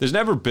there's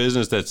never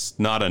business that's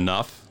not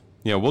enough.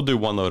 We'll do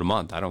one load a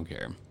month. I don't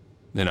care.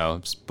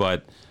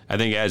 But I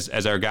think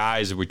as our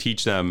guys, we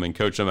teach them and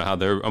coach them how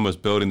they're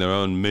almost building their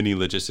own mini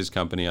logistics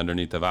company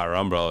underneath of our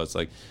umbrella. It's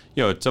like,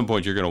 at some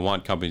point you're going to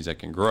want companies that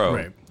can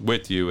grow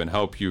with you and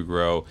help you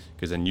grow,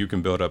 because then you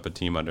can build up a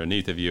team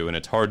underneath of you. And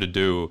it's hard to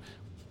do.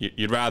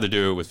 You'd rather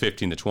do it with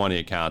 15 to 20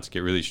 accounts,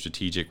 get really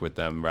strategic with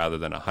them, rather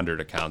than 100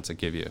 accounts that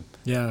give you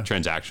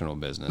transactional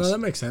business. No, that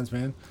makes sense,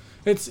 man.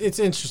 It's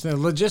interesting.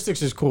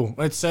 Logistics is cool.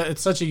 It's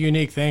such a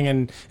unique thing.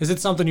 And is it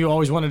something you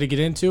always wanted to get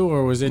into,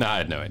 or was it? No, I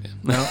had no idea.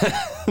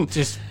 No,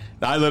 just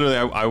I literally,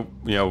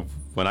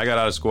 when I got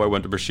out of school, I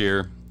went to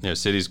Brashear,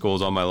 city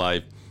schools all my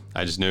life.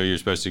 I just knew you're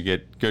supposed to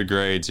get good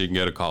grades so you can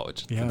go to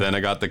college. Yeah. Then I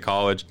got to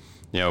college,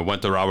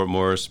 went to Robert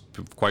Morris,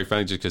 quite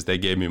frankly, just because they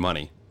gave me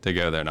money to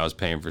go there and I was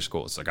paying for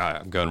school. It's like, all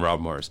right, I'm going to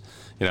Robert Morris,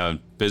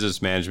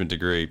 business management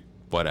degree,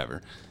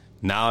 whatever.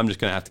 Now I'm just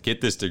going to have to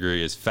get this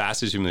degree as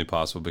fast as humanly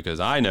possible, because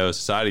I know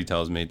society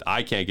tells me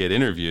I can't get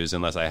interviews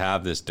unless I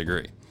have this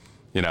degree,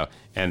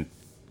 and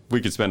we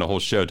could spend a whole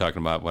show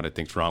talking about what I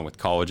think's wrong with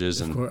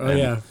colleges. And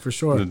yeah, for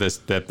sure. That's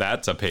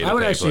a pay to I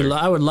would pay actually, for.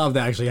 I would love to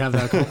actually have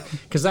that,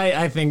 because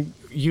I think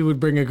you would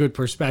bring a good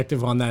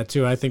perspective on that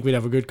too. I think we'd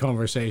have a good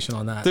conversation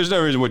on that. There's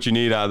no reason what you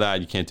need out of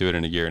that. You can't do it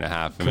in a year and a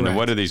half. I mean,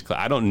 what are these?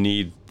 I don't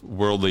need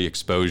worldly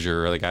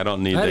exposure. Like, I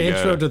don't need. I had an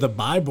intro to the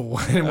Bible,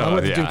 and I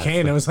went to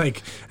Duquesne. I was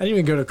like, I didn't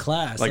even go to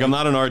class. Like, I'm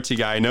not an artsy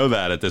guy. I know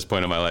that at this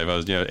point in my life. I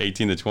was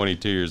 18 to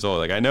 22 years old.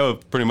 Like, I know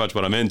pretty much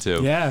what I'm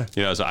into. Yeah.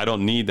 So I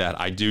don't need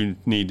that. I do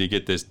need to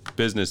get this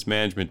business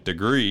management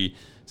degree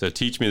to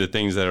teach me the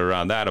things that are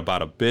around that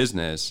about a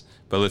business.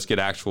 But let's get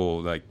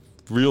actual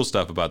real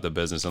stuff about the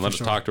business, and let's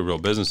talk to real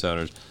business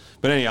owners.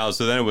 But anyhow,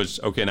 so then it was,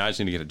 okay, now I just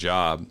need to get a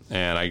job.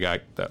 And I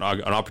got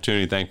an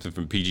opportunity, thankfully,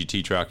 from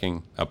PGT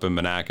Trucking up in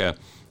Monaca.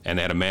 And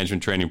they had a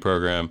management training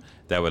program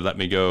that would let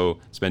me go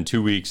spend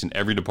 2 weeks in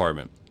every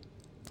department,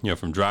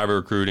 from driver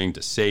recruiting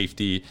to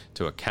safety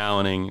to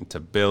accounting to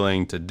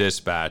billing to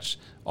dispatch,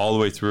 all the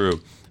way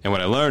through. And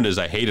what I learned is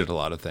I hated a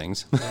lot of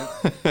things.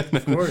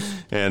 Of course.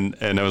 and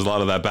there was a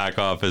lot of that back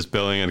office,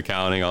 billing and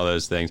accounting, all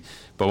those things.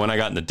 But when I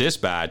got into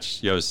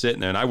dispatch, I was sitting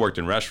there, and I worked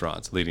in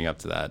restaurants leading up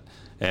to that.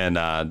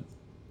 And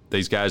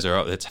these guys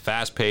it's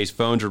fast paced,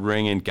 phones are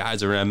ringing,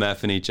 guys are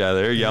MFing each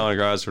other, they're yelling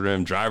across the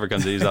room, driver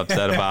comes in, he's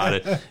upset about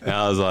it. And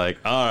I was like,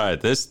 all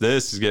right, this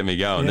is getting me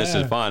going. This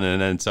is fun.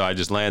 And then so I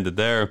just landed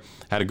there,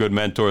 had a good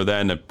mentor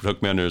then that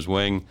took me under his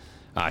wing.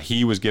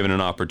 He was given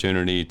an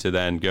opportunity to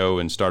then go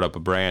and start up a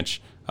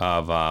branch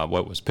of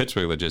what was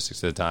Pittsburgh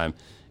Logistics at the time.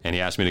 And he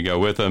asked me to go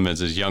with him as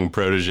his young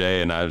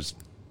protege, and I was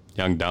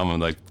young, dumb. I'm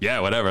like,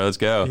 yeah, whatever, let's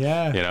go.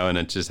 Yeah. And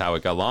it's just how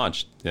it got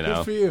launched.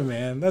 Good for you,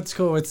 man. That's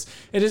cool. It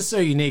is so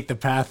unique, the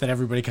path that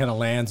everybody kind of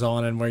lands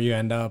on and where you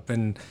end up,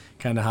 and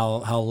kind of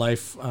how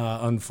life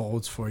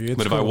unfolds for you.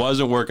 But if I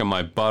wasn't working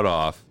my butt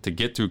off to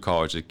get through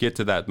college, to get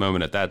to that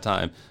moment at that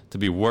time, to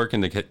be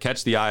working to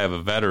catch the eye of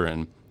a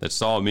veteran that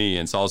saw me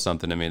and saw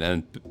something in me,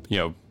 and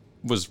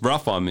was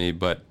rough on me,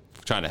 but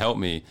trying to help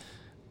me,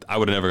 I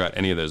would have never got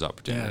any of those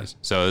opportunities. Yeah.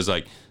 So it was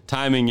like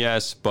timing,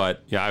 yes,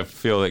 but I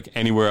feel like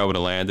anywhere I would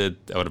have landed,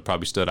 I would have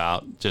probably stood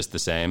out just the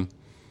same.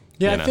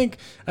 Yeah,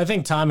 I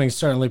think timing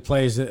certainly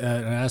plays an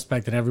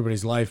aspect in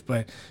everybody's life,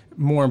 but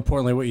more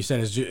importantly, what you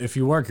said is, if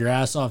you work your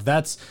ass off,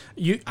 that's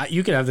you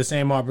could have the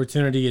same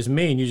opportunity as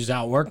me, and you just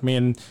outwork me,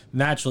 and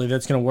naturally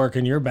that's going to work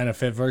in your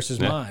benefit versus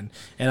mine.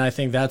 And I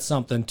think that's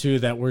something too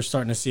that we're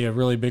starting to see a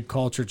really big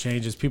culture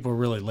change. Is people are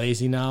really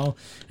lazy now,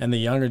 and the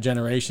younger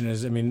generation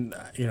is,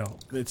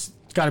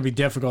 it's got to be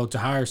difficult to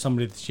hire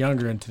somebody that's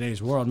younger in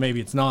today's world. Maybe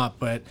it's not,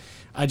 but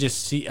I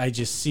just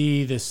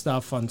see this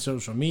stuff on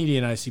social media,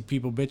 and I see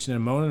people bitching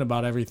and moaning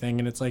about everything,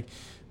 and it's like,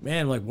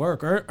 man, like,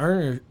 work,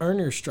 earn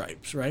your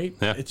stripes, right?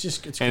 Yeah. It's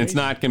crazy. And it's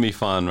not gonna be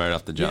fun right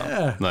off the jump.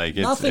 Yeah, like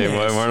it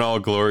weren't all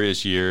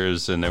glorious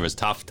years, and there was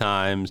tough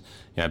times.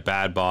 You had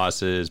bad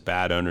bosses,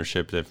 bad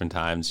ownership at different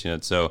times.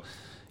 So,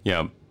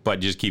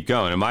 but you just keep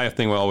going. And my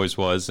thing always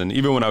was, and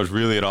even when I was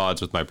really at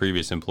odds with my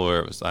previous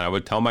employer, I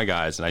would tell my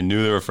guys, and I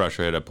knew they were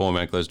frustrated. I'd pull them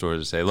behind closed doors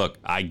and say, look,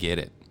 I get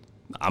it.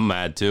 I'm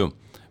mad too.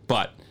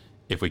 But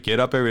if we get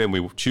up every day and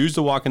we choose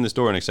to walk in this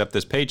door and accept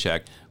this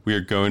paycheck, we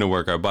are going to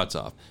work our butts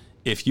off.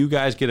 If you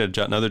guys get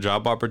another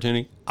job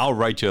opportunity, I'll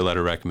write you a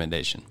letter of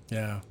recommendation.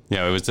 Yeah.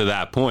 It was to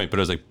that point, but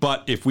I was like,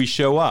 but if we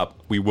show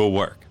up, we will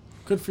work.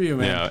 Good for you,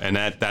 man.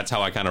 And that's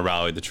how I kind of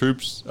rallied the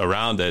troops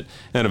around it.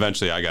 And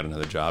eventually I got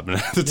another job. No,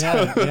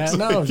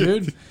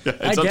 dude.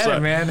 I get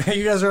it, man.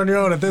 You guys are on your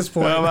own at this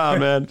point. I'm out,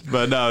 man.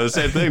 But no, the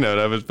same thing,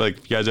 though. I was like,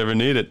 if you guys ever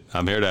need it,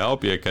 I'm here to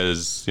help you,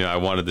 because, I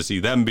wanted to see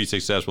them be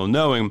successful,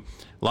 knowing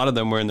a lot of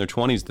them were in their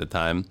 20s at the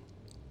time.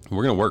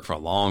 We're going to work for a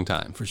long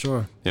time. For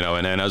sure.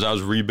 And then as I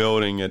was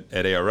rebuilding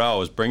at ARL, I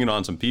was bringing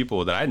on some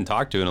people that I hadn't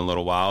talked to in a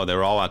little while. They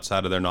were all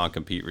outside of their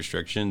non-compete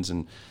restrictions,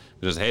 and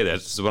just, hey,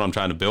 this is what I'm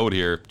trying to build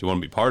here. Do you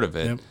want to be part of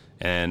it? Yep.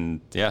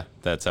 And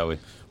that's how we.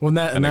 Well,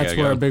 that's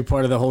where a big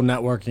part of the whole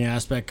networking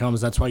aspect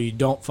comes. That's why you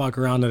don't fuck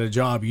around at a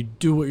job. You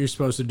do what you're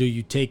supposed to do.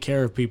 You take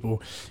care of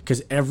people,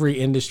 because every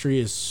industry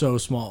is so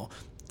small.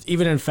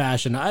 Even in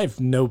fashion, I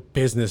have no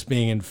business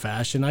being in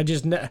fashion.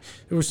 It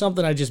was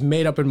something I just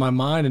made up in my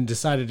mind and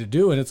decided to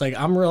do. And it's like,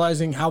 I'm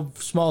realizing how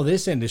small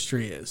this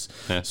industry is.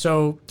 Yeah.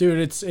 So, dude,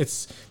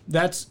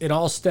 it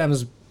all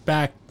stems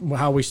back.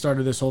 How we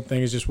started this whole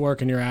thing is just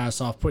working your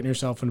ass off, putting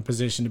yourself in a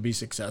position to be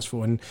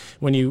successful. And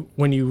when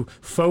you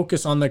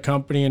focus on the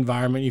company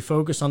environment, you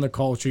focus on the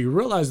culture, you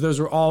realize those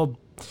are all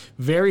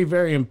very,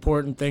 very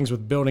important things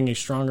with building a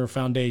stronger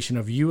foundation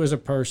of you as a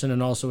person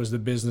and also as the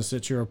business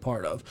that you're a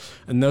part of.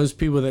 And those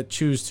people that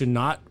choose to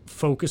not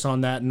focus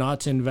on that, not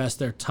to invest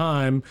their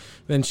time,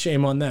 then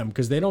shame on them,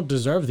 because they don't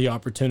deserve the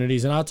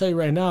opportunities. And I'll tell you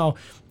right now,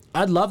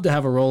 I'd love to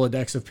have a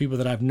Rolodex of people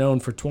that I've known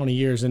for 20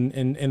 years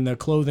in the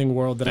clothing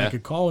world that I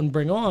could call and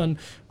bring on.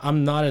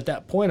 I'm not at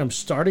that point. I'm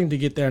starting to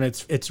get there, and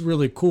it's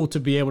really cool to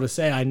be able to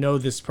say, I know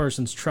this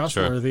person's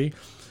trustworthy.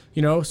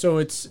 Sure. So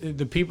it's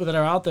the people that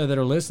are out there that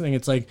are listening.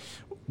 It's like,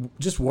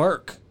 just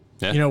work.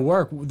 Yeah.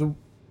 Work.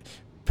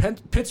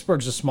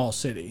 Pittsburgh's a small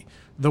city.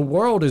 The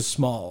world is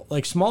small,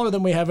 like smaller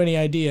than we have any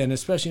idea. And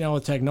especially now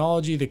with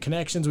technology, the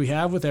connections we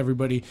have with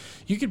everybody,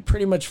 you could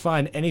pretty much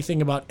find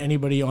anything about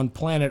anybody on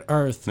planet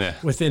Earth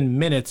within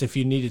minutes if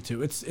you needed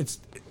to. It's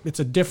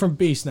a different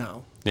beast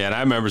now. Yeah, and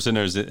I remember sitting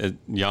there as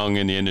young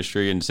in the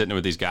industry and sitting there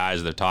with these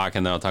guys. They're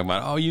talking, they'll talk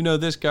about,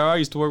 this guy, I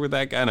used to work with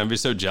that guy. And I'd be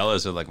so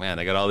jealous of, like, man,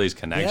 they got all these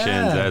connections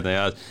and everything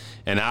else.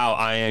 And now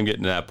I am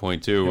getting to that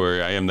point, too,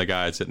 where I am the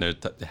guy sitting there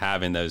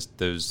having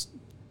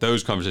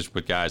those conversations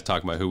with guys,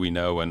 talking about who we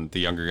know, and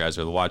the younger guys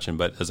are watching.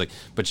 But it's like,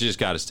 but you just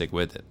got to stick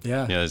with it.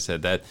 Yeah. I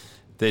said that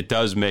it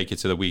does make it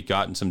so that we've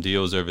gotten some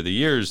deals over the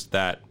years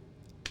that,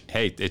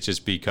 hey, it's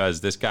just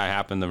because this guy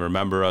happened to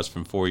remember us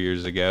from 4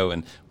 years ago,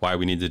 and why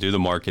we need to do the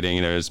marketing,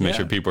 and just make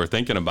sure people are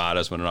thinking about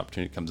us when an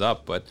opportunity comes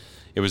up. But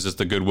it was just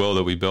the goodwill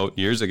that we built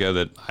years ago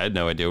that I had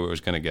no idea where it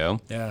was going to go.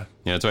 Yeah.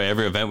 That's why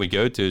every event we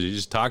go to, you're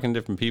just talking to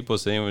different people,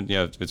 saying,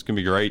 it's going to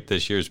be great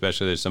this year,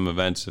 especially there's some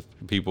events of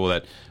people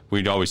that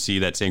we'd always see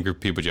that same group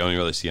of people, but you only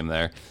really see them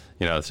there.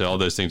 So all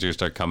those things are going to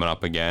start coming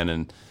up again.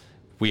 And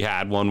we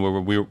had one where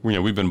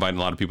we've been inviting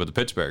a lot of people to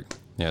Pittsburgh.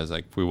 It's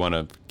like, we want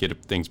to get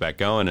things back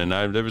going. And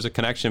there was a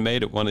connection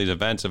made at one of these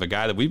events of a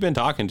guy that we've been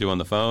talking to on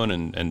the phone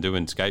and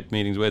doing Skype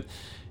meetings with.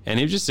 And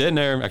he was just sitting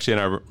there, actually in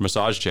our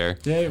massage chair.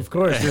 Yeah, of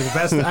course. You're the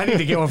best. I need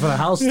to get one for the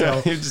house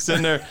still. He was just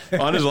sitting there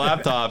on his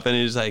laptop, and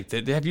he was like,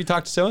 have you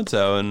talked to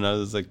so-and-so? And I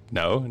was like,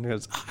 no. And he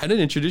goes, I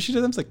didn't introduce you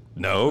to them. I was like,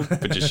 no,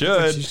 but you should.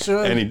 But you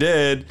should. And he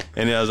did.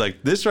 And I was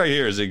like, this right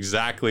here is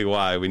exactly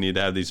why we need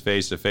to have these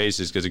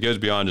face-to-faces, because it goes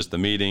beyond just the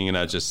meeting, and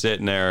I was just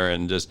sitting there,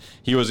 and just,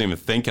 he wasn't even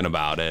thinking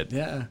about it.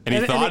 Yeah. And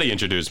he thought he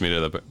introduced me to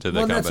the company.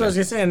 Well, that's what I was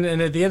going to say.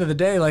 And at the end of the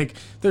day, like,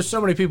 there's so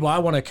many people I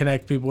want to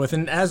connect people with.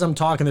 And as I'm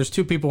talking, there's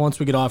two people once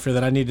we get off here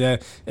that I need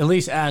to at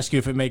least ask you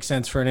if it makes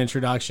sense for an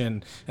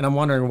introduction, and I'm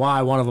wondering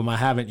why one of them I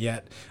haven't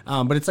yet.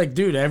 But it's like,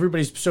 dude,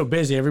 everybody's so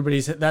busy.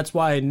 That's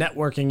why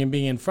networking and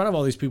being in front of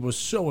all these people is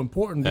so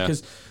important,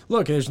 because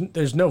look,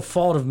 there's no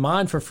fault of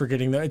mine for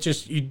forgetting that. It's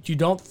just you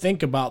don't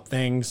think about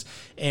things,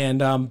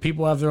 and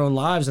people have their own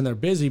lives and they're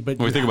busy. But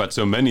we think about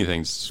so many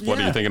things. What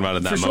are you thinking about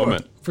in that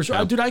moment? For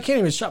sure. Dude, I can't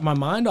even shut my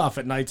mind off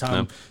at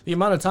nighttime. The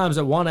amount of times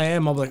at 1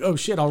 a.m. I'll be like, oh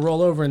shit, I'll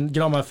roll over and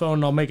get on my phone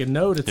and I'll make a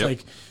note. It's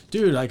like,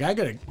 dude, like I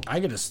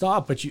gotta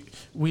stop. But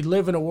we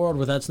live in a world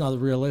where that's not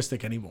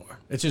realistic anymore.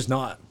 It's just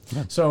not.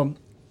 So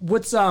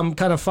what's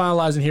kind of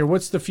finalizing here?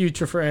 What's the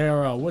future for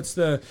ARL? What's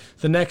the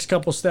next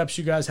couple steps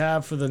you guys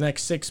have for the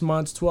next 6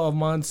 months, 12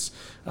 months?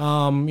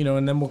 And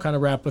then we'll kind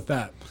of wrap with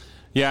that.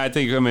 Yeah, I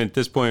think, at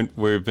this point,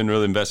 we've been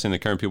really investing in the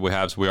current people we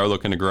have, so we are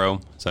looking to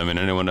grow. So,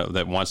 anyone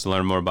that wants to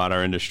learn more about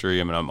our industry,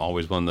 I'm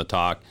always willing to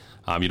talk.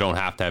 You don't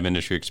have to have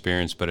industry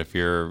experience, but if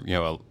you're,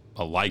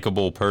 a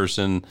likable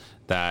person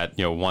that,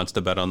 wants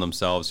to bet on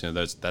themselves,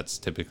 that's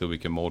typically we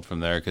can mold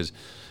from there, because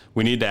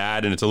we need to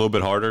add, and it's a little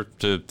bit harder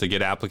to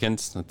get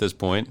applicants at this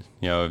point.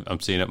 I'm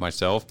seeing it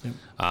myself.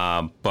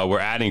 Yep. But we're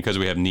adding because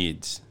we have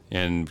needs.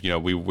 And,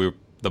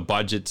 the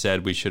budget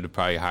said we should have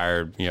probably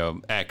hired,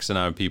 X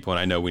amount of people, and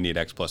I know we need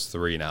X plus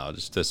 3 now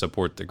just to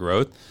support the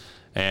growth.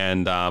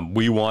 And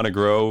we want to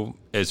grow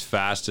as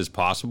fast as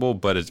possible,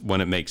 but it's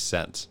when it makes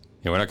sense.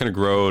 We're not going to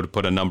grow to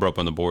put a number up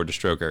on the board to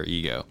stroke our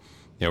ego.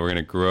 We're going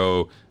to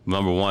grow,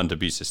 number one, to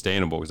be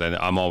sustainable, because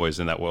I'm always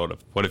in that world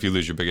of what if you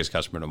lose your biggest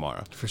customer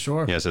tomorrow? For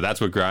sure. Yeah, so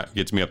that's what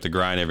gets me up to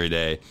grind every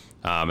day.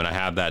 And I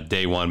have that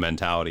day one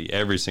mentality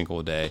every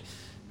single day.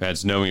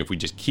 That's knowing if we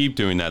just keep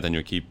doing that, then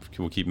we'll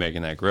keep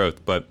making that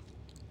growth. But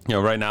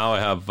right now I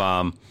have,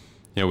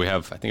 we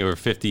have, I think, over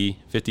 50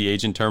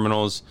 agent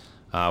terminals.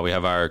 We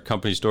have our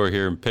company store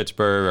here in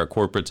Pittsburgh, our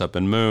corporate's up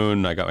in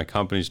Moon. I got my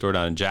company store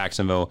down in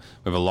Jacksonville.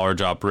 We have a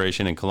large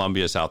operation in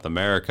Colombia, South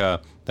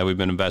America, that we've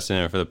been investing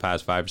in for the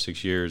past 5 or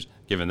 6 years,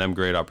 giving them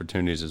great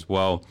opportunities as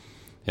well.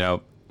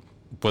 Will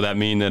that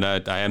mean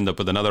that I end up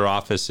with another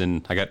office?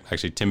 And I got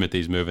actually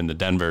Timothy's moving to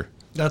Denver.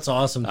 That's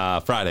awesome.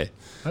 Friday.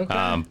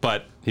 Okay.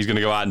 But he's going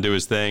to go out and do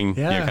his thing.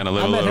 Yeah, kind of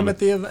I met him at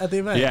the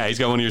event. Yeah, he's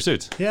got one of your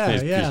suits.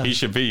 Yeah, You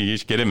should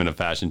get him in a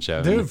fashion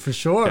show. Dude, for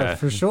sure, yeah.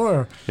 for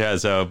sure.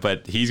 Yeah,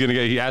 but he's going to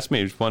go, he asked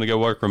me, he want to go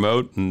work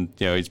remote, and,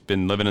 he's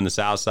been living in the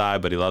South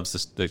Side, but he loves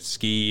the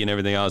ski and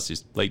everything else.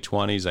 He's late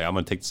 20s. Like, I'm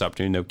going to take this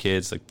opportunity, no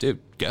kids. Like, dude,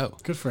 go.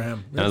 Good for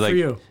him. Good for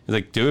you. He's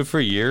like, do it for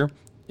a year.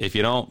 If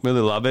you don't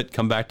really love it,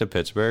 come back to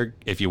Pittsburgh.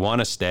 If you want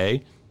to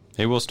stay,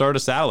 maybe we'll start a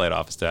satellite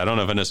office there. I don't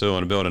know if I necessarily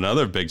want to build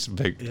another big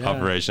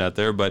operation out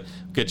there, but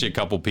get you a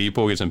couple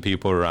people, get some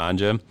people around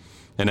you.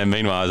 And then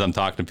meanwhile, as I'm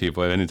talking to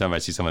people, anytime I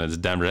see someone that's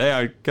Denver, hey,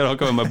 I got to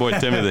hook up with my boy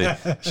Timothy,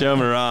 show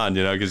him around,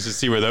 because to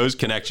see where those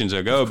connections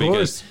will go,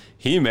 because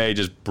he may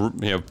just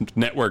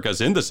network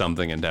us into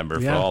something in Denver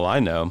for all I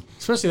know.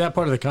 Especially that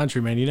part of the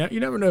country, man. You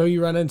never know who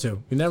you run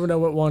into. You never know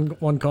what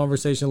one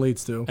conversation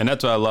leads to. And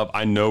that's what I love.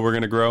 I know we're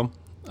going to grow.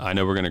 I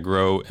know we're going to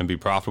grow and be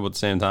profitable at the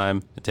same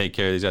time and take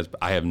care of these guys, but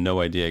I have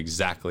no idea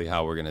exactly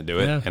how we're going to do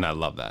it, and I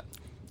love that.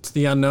 It's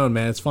the unknown,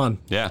 man. It's fun.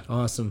 Yeah.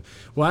 Awesome.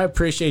 Well, I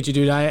appreciate you,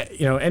 dude.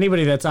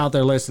 Anybody that's out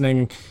there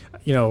listening,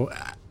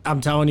 I'm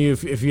telling you,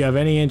 if you have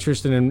any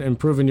interest in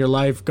improving your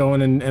life,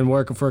 going and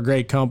working for a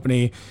great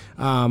company,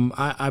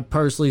 I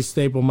personally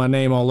staple my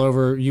name all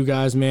over you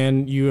guys,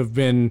 man. You have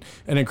been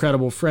an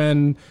incredible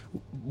friend.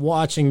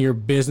 Watching your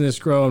business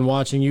grow and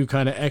watching you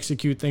kind of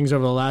execute things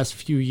over the last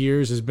few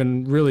years has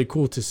been really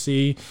cool to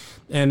see.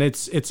 And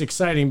it's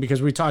exciting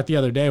because we talked the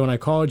other day when I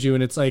called you,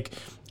 and it's like,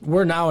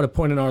 we're now at a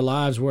point in our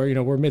lives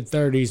where, we're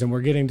mid-30s and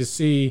we're getting to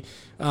see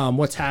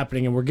what's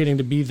happening, and we're getting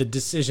to be the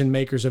decision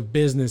makers of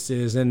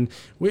businesses. And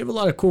we have a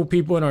lot of cool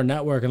people in our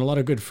network and a lot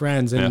of good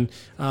friends. And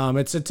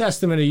it's a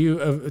testament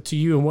to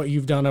you and what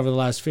you've done over the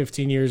last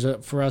 15 years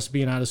for us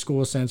being out of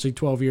school, essentially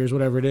 12 years,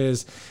 whatever it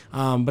is.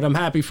 But I'm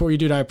happy for you,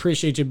 dude. I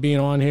appreciate you being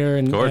on here.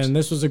 And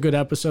this was a good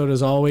episode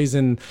as always.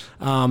 And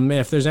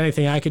if there's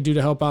anything I could do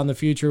to help out in the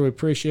future, we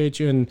appreciate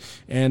you.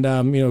 And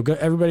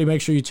everybody make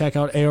sure you check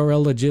out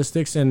ARL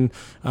Logistics, and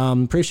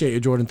appreciate you,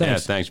 Jordan.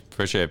 Thanks. Yeah, thanks.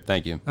 Appreciate it.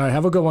 Thank you. All right.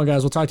 Have a good one,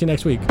 guys. We'll talk to you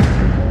next week.